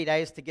us 3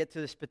 days to get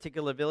to this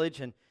particular village,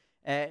 and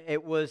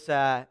it was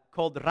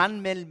called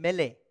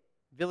Ranmelmele,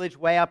 village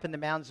way up in the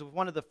mountains. It was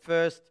one of the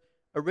first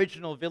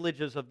original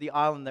villages of the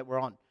island that we're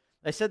on.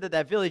 They said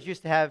that village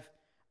used to have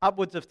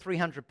upwards of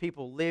 300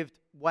 people lived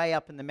way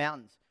up in the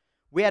mountains.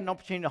 We had an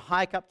opportunity to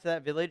hike up to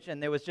that village,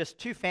 and there was just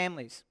 2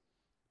 families,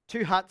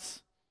 2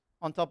 huts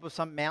on top of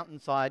some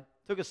mountainside.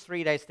 It took us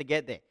 3 days to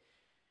get there.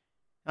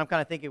 And I'm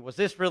kind of thinking, was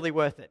this really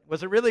worth it?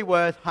 Was it really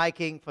worth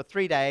hiking for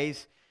 3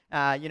 days,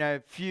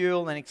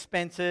 fuel and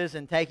expenses,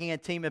 and taking a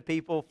team of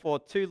people for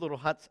 2 little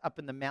huts up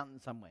in the mountain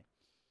somewhere?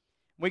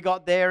 We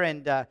got there,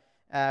 and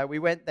we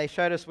went. They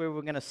showed us where we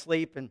were going to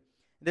sleep, and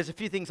there's a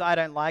few things I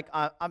don't like.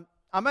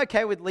 I'm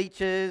okay with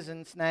leeches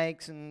and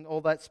snakes and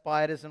all that,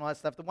 spiders and all that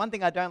stuff. The one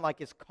thing I don't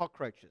like is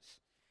cockroaches.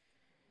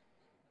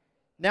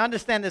 Now,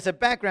 understand there's a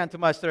background to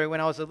my story. When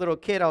I was a little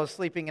kid, I was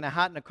sleeping in a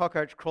hut, and a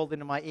cockroach crawled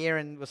into my ear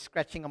and was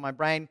scratching on my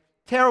brain.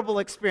 Terrible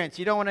experience.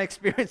 You don't want to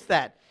experience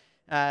that.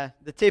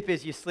 The tip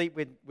is you sleep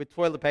with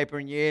toilet paper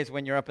in your ears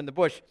when you're up in the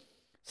bush.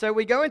 So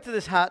we go into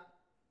this hut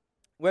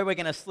where we're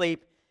going to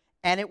sleep,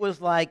 and it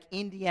was like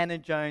Indiana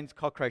Jones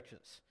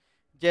cockroaches.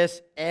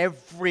 Just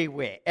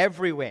everywhere.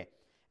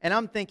 And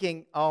I'm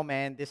thinking, oh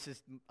man,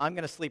 I'm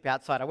going to sleep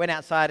outside. I went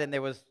outside, and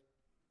there was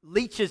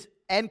leeches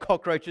and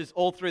cockroaches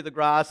all through the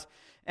grass.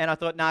 And I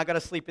thought, I got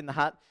to sleep in the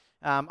hut.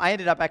 I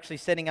ended up actually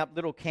setting up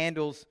little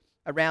candles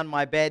around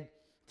my bed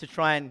to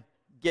try and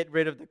get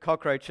rid of the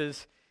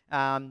cockroaches.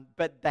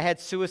 But they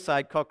had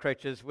suicide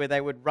cockroaches where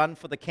they would run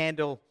for the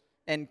candle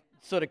and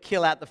sort of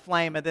kill out the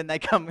flame, and then they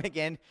come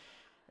again.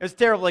 It was a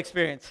terrible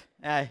experience.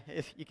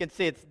 You can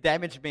see it's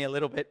damaged me a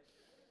little bit.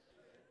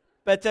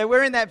 But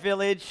we're in that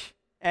village,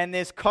 and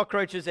there's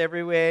cockroaches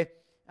everywhere.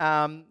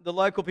 The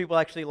local people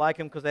actually like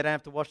them because they don't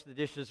have to wash the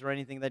dishes or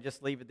anything. They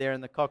just leave it there,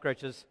 and the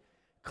cockroaches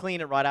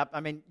clean it right up.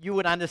 I mean, you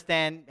would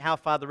understand how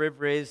far the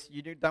river is.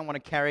 You don't want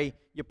to carry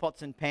your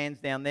pots and pans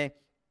down there.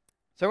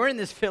 So we're in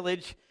this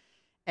village,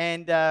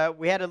 and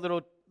we had a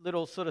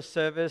little sort of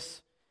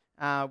service.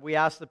 We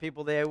asked the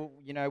people there,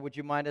 would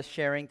you mind us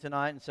sharing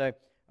tonight? And so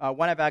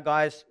one of our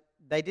guys,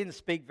 they didn't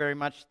speak very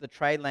much the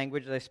trade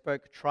language. They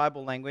spoke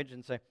tribal language.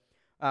 And so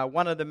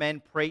one of the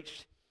men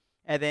preached.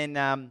 And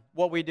then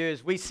what we do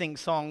is we sing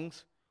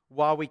songs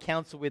while we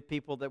counsel with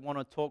people that want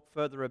to talk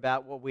further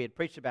about what we had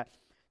preached about.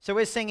 So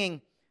we're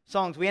singing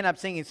songs. We end up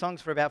singing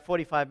songs for about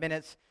 45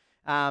 minutes.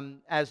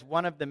 As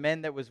one of the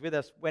men that was with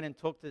us went and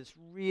talked to this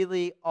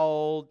really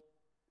old,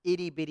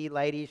 itty-bitty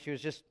lady. She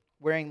was just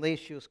wearing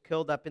leash. She was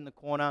curled up in the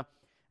corner.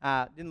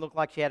 Didn't look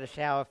like she had a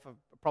shower for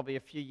probably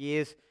a few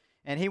years.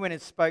 And he went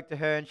and spoke to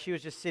her, and she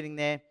was just sitting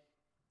there.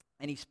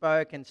 And he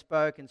spoke and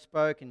spoke and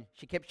spoke, and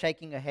she kept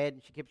shaking her head,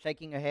 and she kept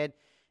shaking her head.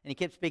 And he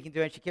kept speaking to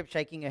her, and she kept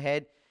shaking her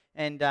head.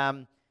 And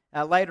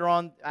later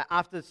on,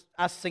 after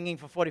us singing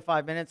for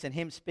 45 minutes and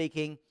him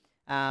speaking,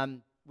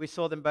 we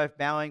saw them both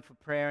bowing for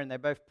prayer, and they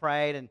both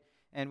prayed,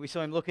 and we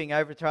saw him looking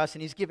over to us,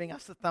 and he's giving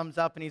us the thumbs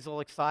up, and he's all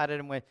excited,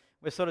 and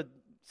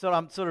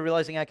I'm sort of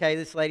realizing, okay,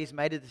 this lady's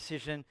made a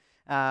decision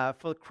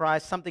for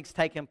Christ. Something's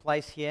taken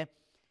place here.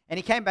 And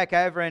he came back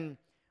over, and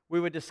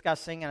we were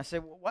discussing, and I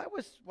said, well,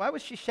 why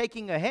was she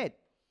shaking her head?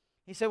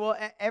 He said, well,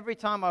 every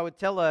time I would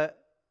tell her,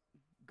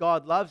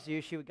 God loves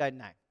you, she would go,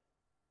 no.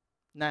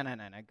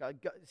 God,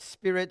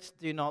 spirits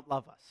do not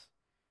love us.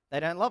 They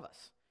don't love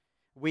us.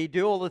 We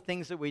do all the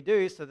things that we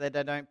do so that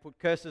they don't put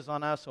curses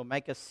on us or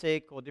make us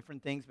sick or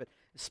different things, but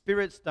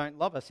spirits don't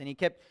love us. And he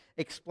kept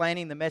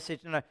explaining the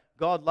message,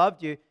 God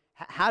loved you.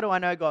 How do I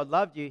know God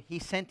loved you? He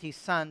sent his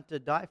son to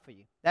die for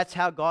you. That's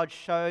how God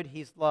showed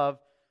his love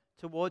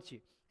towards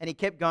you. And he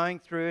kept going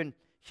through, and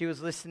she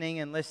was listening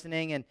and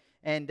listening.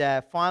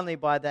 And finally,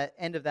 by the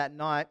end of that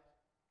night,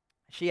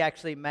 she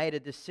actually made a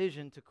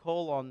decision to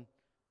call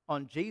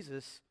on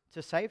Jesus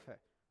to save her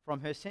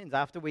from her sins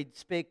after we'd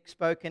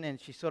spoken,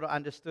 and she sort of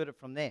understood it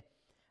from there.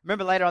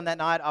 Remember later on that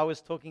night, I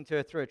was talking to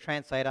her through a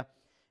translator.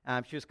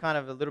 She was kind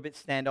of a little bit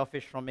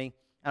standoffish from me.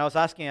 And I was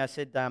asking her, I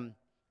said,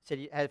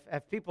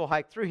 have people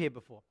hiked through here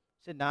before?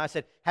 She said, no. I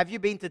said, have you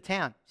been to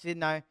town? She said,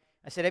 no.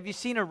 I said, have you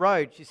seen a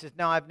road? She said,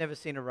 no, I've never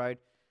seen a road.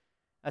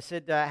 I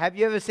said, have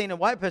you ever seen a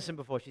white person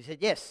before? She said,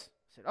 yes.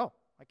 I said, oh,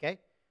 okay.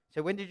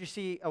 So when did you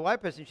see a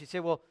white person? She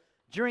said, well,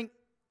 during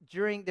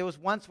there was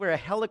once where a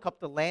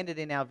helicopter landed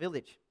in our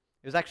village.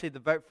 It was actually the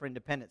vote for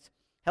independence.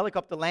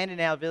 Helicopter landed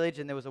in our village,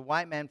 and there was a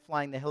white man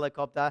flying the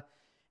helicopter,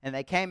 and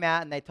they came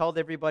out and they told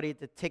everybody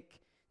to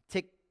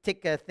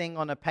tick a thing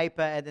on a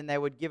paper, and then they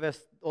would give us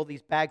all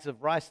these bags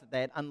of rice that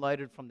they had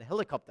unloaded from the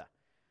helicopter.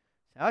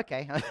 So,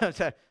 okay,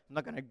 so I'm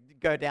not going to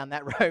go down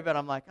that road, but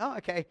I'm like, oh,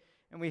 okay.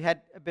 And we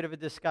had a bit of a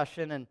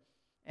discussion,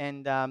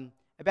 and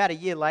about a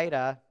year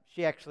later,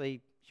 she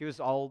was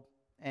old,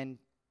 and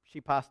she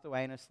passed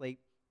away in her sleep.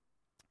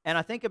 And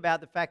I think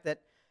about the fact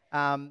that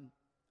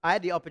I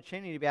had the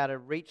opportunity to be able to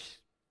reach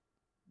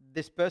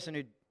this person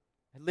who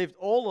had lived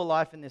all her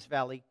life in this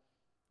valley,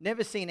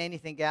 never seen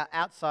anything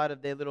outside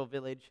of their little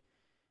village,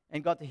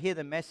 and got to hear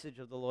the message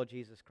of the Lord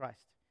Jesus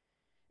Christ.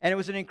 And it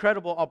was an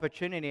incredible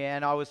opportunity,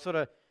 and I was sort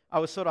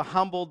of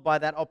humbled by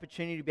that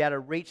opportunity to be able to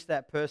reach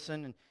that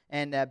person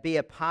and be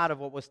a part of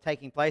what was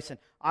taking place. And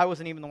I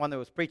wasn't even the one that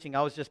was preaching.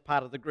 I was just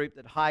part of the group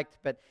that hiked,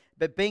 but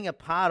being a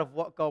part of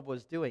what God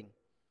was doing.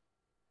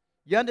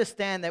 You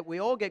understand that we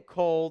all get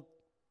called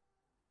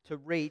to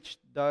reach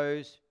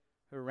those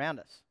who are around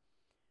us.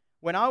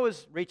 When I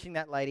was reaching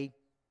that lady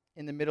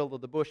in the middle of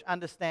the bush,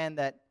 understand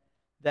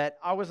that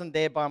I wasn't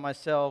there by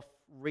myself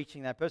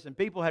reaching that person.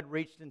 People had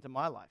reached into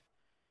my life.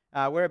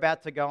 We're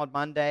about to go on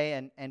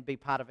Monday and be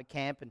part of a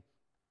camp,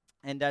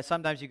 and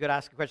sometimes you could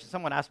ask a question.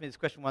 Someone asked me this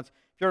question once: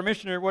 if you're a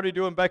missionary, what are you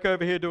doing back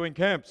over here doing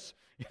camps?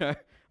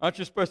 Aren't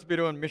you supposed to be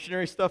doing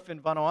missionary stuff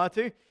in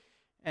Vanuatu?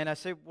 And I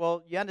said,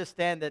 well, you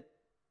understand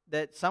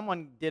that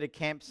someone did a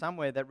camp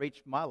somewhere that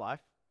reached my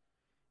life,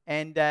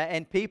 and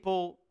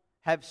people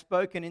have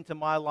spoken into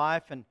my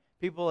life, and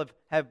people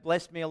have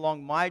blessed me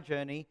along my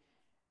journey.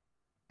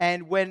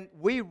 And when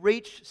we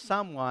reach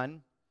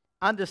someone,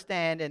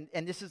 understand,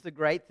 and this is the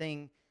great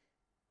thing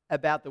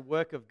about the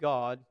work of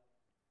God,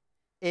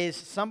 is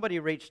somebody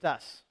reached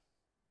us,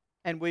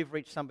 and we've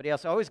reached somebody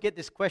else. I always get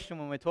this question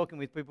when we're talking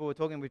with people. We were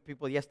talking with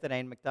people yesterday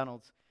in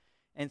McDonald's,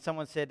 and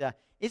someone said,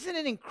 isn't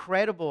it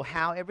incredible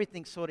how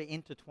everything sort of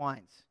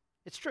intertwines?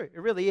 It's true. It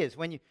really is.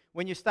 When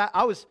you start,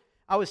 I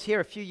was here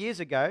a few years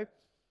ago,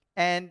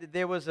 and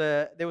there was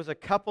a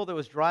couple that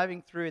was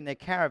driving through in their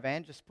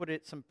caravan, just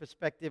put some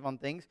perspective on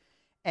things,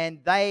 and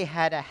they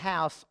had a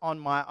house on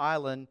my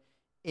island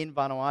in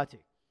Vanuatu.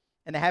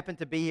 And they happened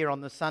to be here on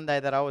the Sunday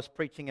that I was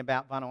preaching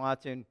about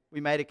Vanuatu, and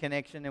we made a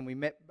connection, and we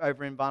met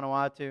over in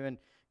Vanuatu and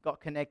got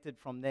connected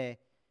from there.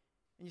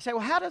 And you say,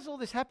 well, how does all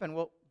this happen?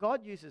 Well,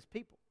 God uses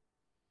people.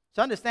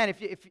 So understand,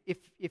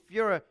 if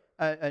you're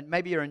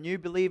maybe you're a new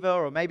believer,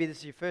 or maybe this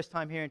is your first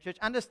time here in church,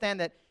 understand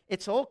that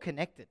it's all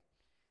connected.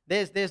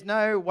 There's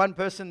no one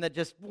person that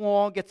just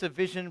gets a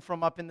vision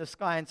from up in the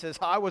sky and says,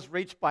 I was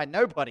reached by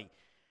nobody.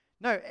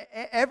 No,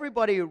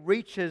 everybody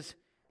reaches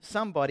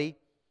somebody,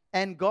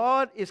 and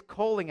God is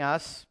calling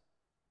us.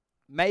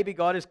 Maybe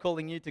God is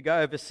calling you to go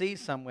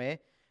overseas somewhere,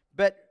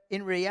 but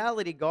in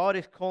reality, God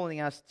is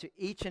calling us to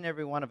each and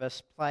every one of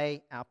us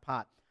play our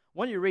part. I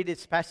want you to read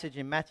this passage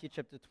in Matthew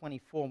chapter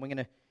 24, and we're going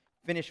to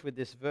finish with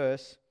this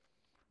verse.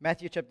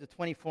 Matthew chapter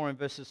 24 and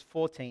verses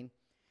 14.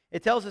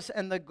 It tells us,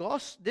 and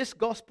this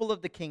gospel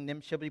of the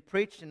kingdom shall be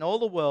preached in all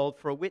the world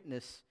for a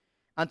witness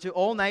unto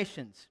all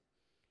nations,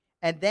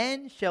 and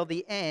then shall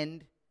the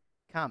end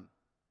come.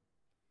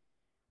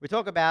 We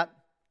talk about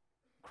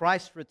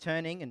Christ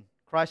returning and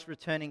Christ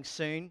returning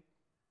soon.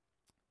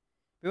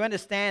 We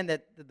understand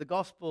that the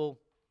gospel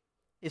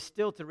is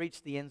still to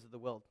reach the ends of the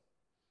world.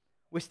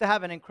 We still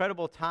have an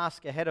incredible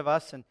task ahead of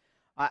us, and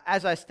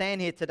as I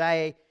stand here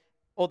today,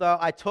 although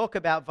I talk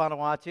about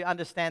Vanuatu,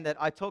 understand that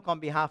I talk on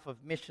behalf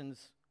of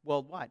missions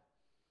worldwide.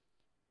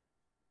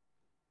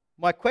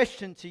 My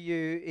question to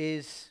you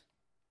is,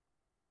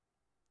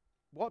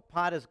 what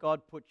part has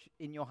God put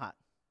in your heart?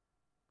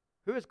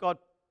 Who has God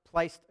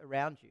placed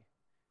around you?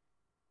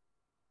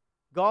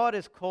 God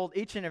has called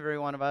each and every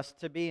one of us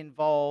to be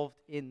involved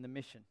in the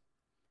mission.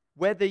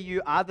 Whether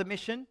you are the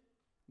mission,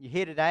 you're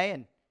here today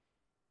and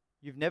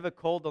you've never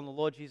called on the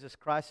Lord Jesus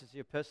Christ as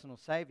your personal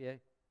Savior,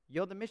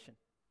 you're the mission.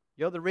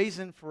 You're the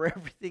reason for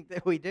everything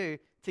that we do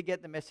to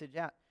get the message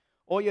out.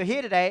 Or you're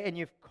here today and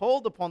you've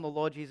called upon the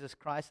Lord Jesus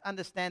Christ,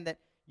 understand that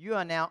you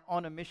are now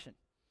on a mission.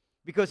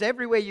 Because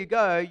everywhere you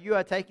go, you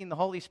are taking the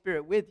Holy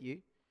Spirit with you.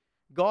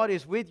 God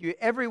is with you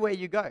everywhere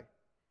you go.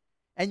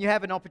 And you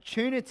have an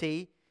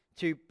opportunity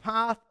to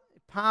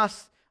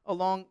pass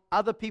along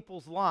other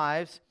people's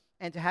lives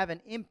and to have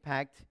an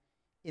impact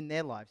in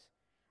their lives.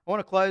 I want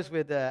to close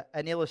with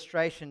an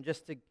illustration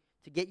just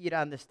to get you to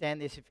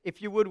understand this.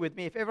 If you would with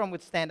me, if everyone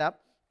would stand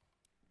up.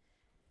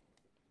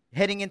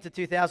 Heading into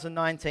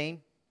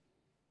 2019.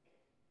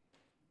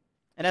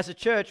 And as a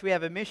church, we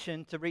have a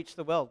mission to reach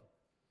the world.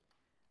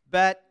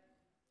 But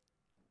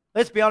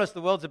let's be honest,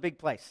 the world's a big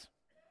place.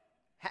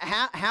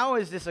 How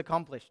is this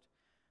accomplished?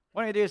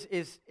 What I'm going to do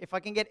is if I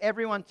can get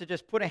everyone to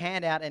just put a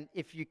hand out, and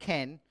if you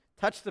can,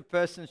 touch the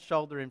person's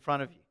shoulder in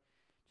front of you.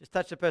 Just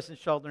touch the person's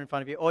shoulder in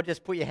front of you, or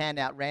just put your hand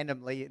out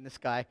randomly in the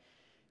sky.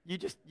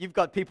 You've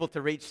got people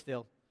to reach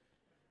still.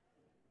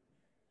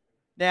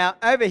 Now,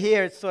 over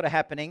here, it's sort of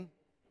happening.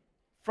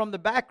 From the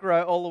back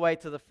row all the way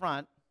to the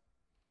front,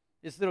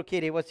 this little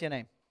kid here, what's your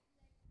name?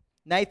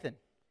 Nathan.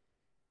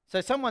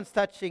 So someone's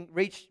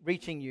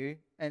reaching you,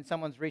 and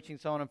someone's reaching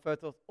so on and so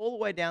forth, all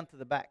the way down to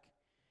the back.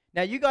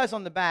 Now, you guys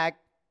on the back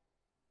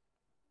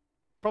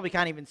probably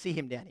can't even see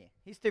him down here.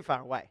 He's too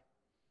far away.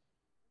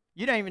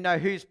 You don't even know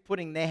who's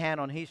putting their hand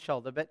on his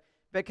shoulder. But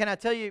can I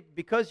tell you,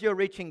 because you're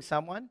reaching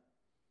someone,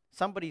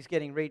 somebody's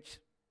getting reached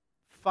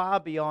far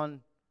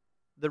beyond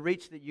the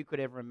reach that you could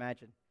ever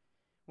imagine.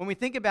 When we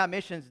think about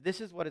missions, this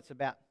is what it's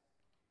about.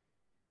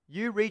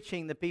 You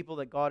reaching the people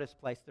that God has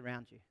placed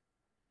around you.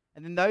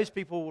 And then those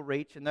people will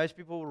reach, and those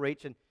people will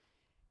reach.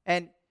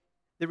 And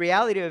the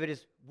reality of it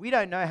is, we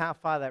don't know how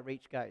far that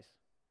reach goes.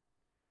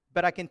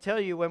 But I can tell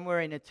you, when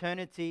we're in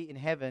eternity in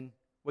heaven,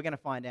 we're going to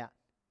find out.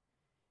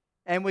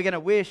 And we're going to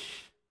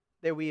wish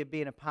that we had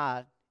been a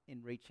part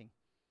in reaching.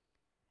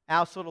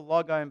 Our sort of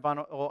logo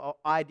or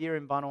idea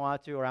in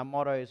Vanuatu, or our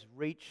motto is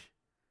reach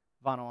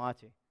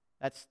Vanuatu.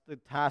 That's the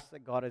task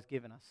that God has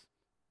given us.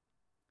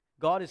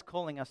 God is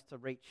calling us to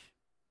reach.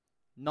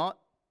 Not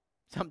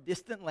some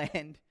distant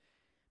land,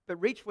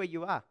 but reach where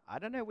you are. I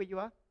don't know where you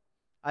are.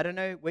 I don't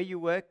know where you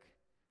work.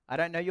 I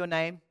don't know your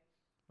name.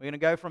 We're going to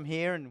go from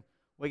here, and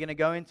we're going to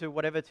go into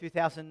whatever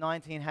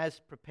 2019 has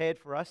prepared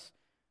for us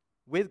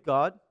with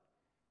God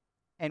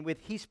and with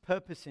His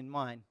purpose in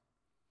mind.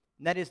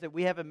 And that is that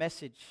we have a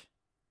message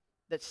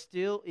that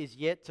still is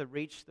yet to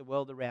reach the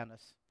world around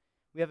us.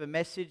 We have a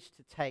message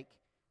to take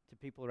to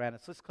people around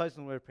us. Let's close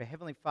in the word of prayer.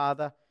 Heavenly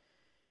Father,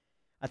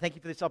 I thank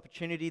you for this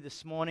opportunity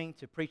this morning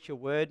to preach your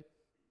word.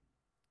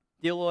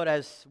 Dear Lord,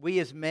 as we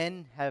as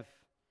men have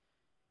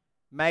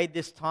made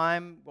this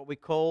time what we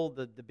call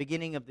the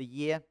beginning of the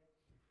year,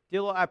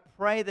 dear Lord, I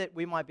pray that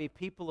we might be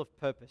people of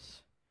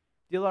purpose.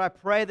 Dear Lord, I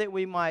pray that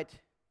we might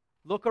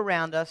look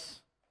around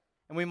us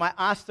and we might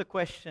ask the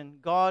question,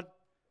 God,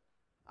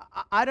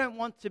 I don't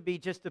want to be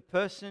just a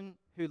person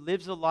who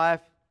lives a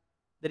life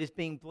that is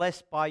being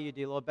blessed by you,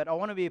 dear Lord, but I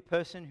want to be a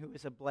person who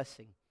is a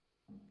blessing.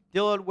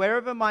 Dear Lord,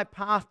 wherever my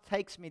path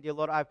takes me, dear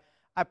Lord,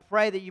 I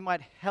pray that you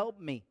might help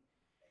me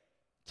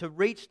to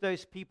reach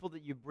those people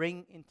that you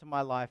bring into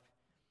my life.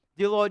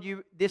 Dear Lord,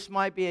 this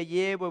might be a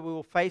year where we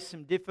will face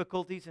some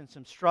difficulties and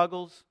some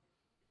struggles.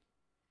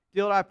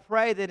 Dear Lord, I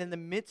pray that in the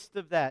midst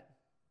of that,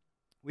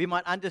 we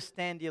might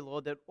understand, dear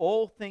Lord, that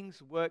all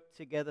things work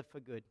together for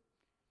good.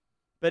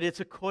 But it's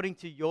according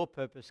to your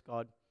purpose,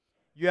 God.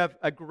 You have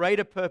a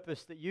greater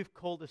purpose that you've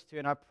called us to.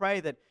 And I pray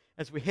that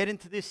as we head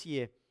into this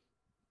year,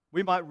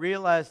 we might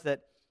realize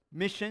that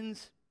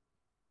missions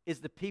is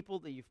the people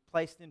that you've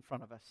placed in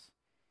front of us.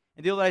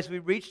 And dear Lord, as we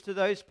reach to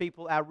those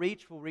people, our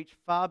reach will reach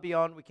far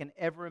beyond we can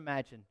ever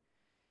imagine.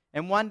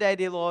 And one day,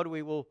 dear Lord,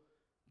 we will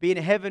be in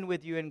heaven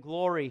with you in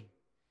glory,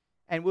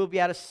 and we'll be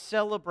able to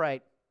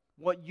celebrate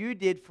what you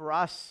did for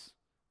us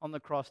on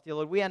the cross. Dear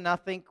Lord, we are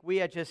nothing. We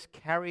are just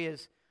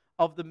carriers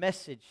of the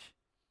message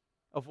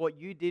of what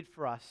you did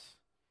for us.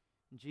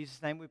 In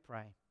Jesus' name we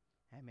pray.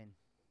 Amen.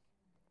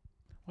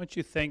 Why don't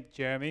you thank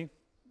Jeremy?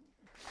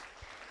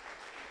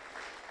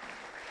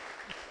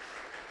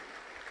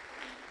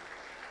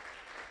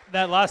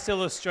 That last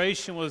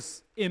illustration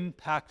was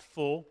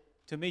impactful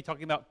to me,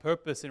 talking about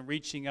purpose and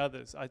reaching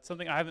others. It's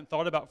something I haven't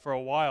thought about for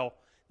a while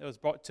that was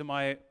brought to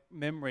my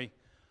memory.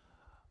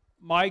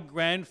 My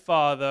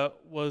grandfather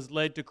was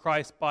led to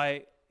Christ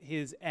by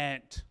his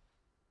aunt.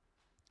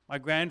 My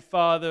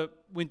grandfather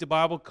went to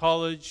Bible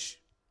college,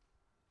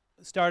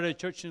 started a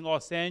church in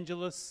Los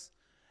Angeles,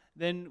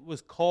 then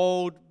was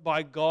called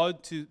by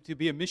God to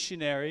be a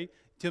missionary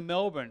to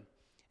Melbourne.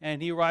 And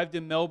he arrived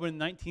in Melbourne in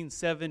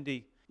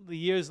 1970. The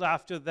years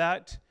after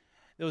that,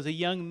 there was a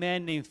young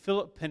man named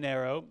Philip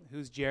Pinero,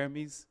 who's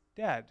Jeremy's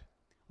dad,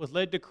 was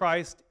led to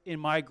Christ in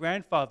my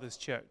grandfather's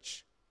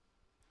church.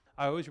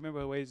 I always remember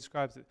the way he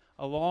describes it.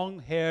 A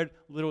long-haired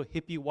little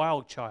hippie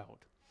wild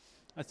child.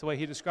 That's the way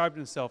he described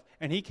himself.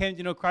 And he came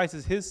to know Christ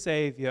as his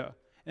Savior.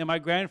 And my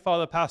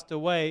grandfather passed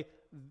away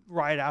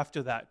right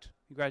after that.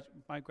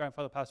 My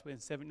grandfather passed away in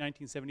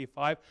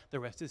 1975. The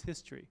rest is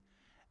history.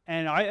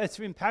 And it's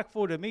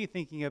impactful to me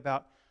thinking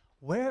about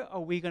where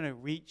are we going to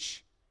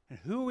reach and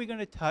who are we going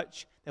to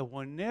touch that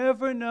we'll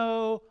never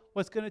know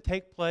what's going to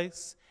take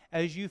place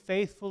as you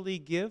faithfully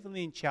give. Let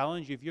me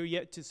challenge you. If you're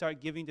yet to start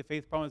giving to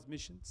Faith Promise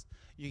Missions,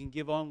 you can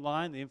give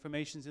online. The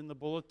information's in the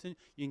bulletin.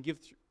 You can give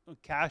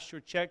cash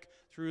or check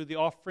through the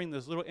offering.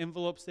 There's little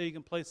envelopes there you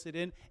can place it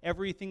in.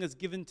 Everything that's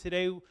given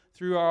today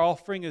through our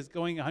offering is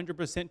going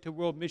 100% to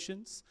world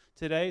missions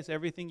today. So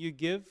everything you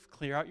give,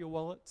 clear out your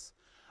wallets.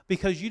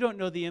 because you don't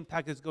know the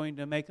impact it's going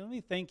to make. Let me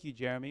thank you,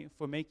 Jeremy,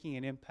 for making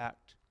an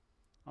impact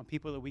on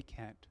people that we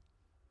can't.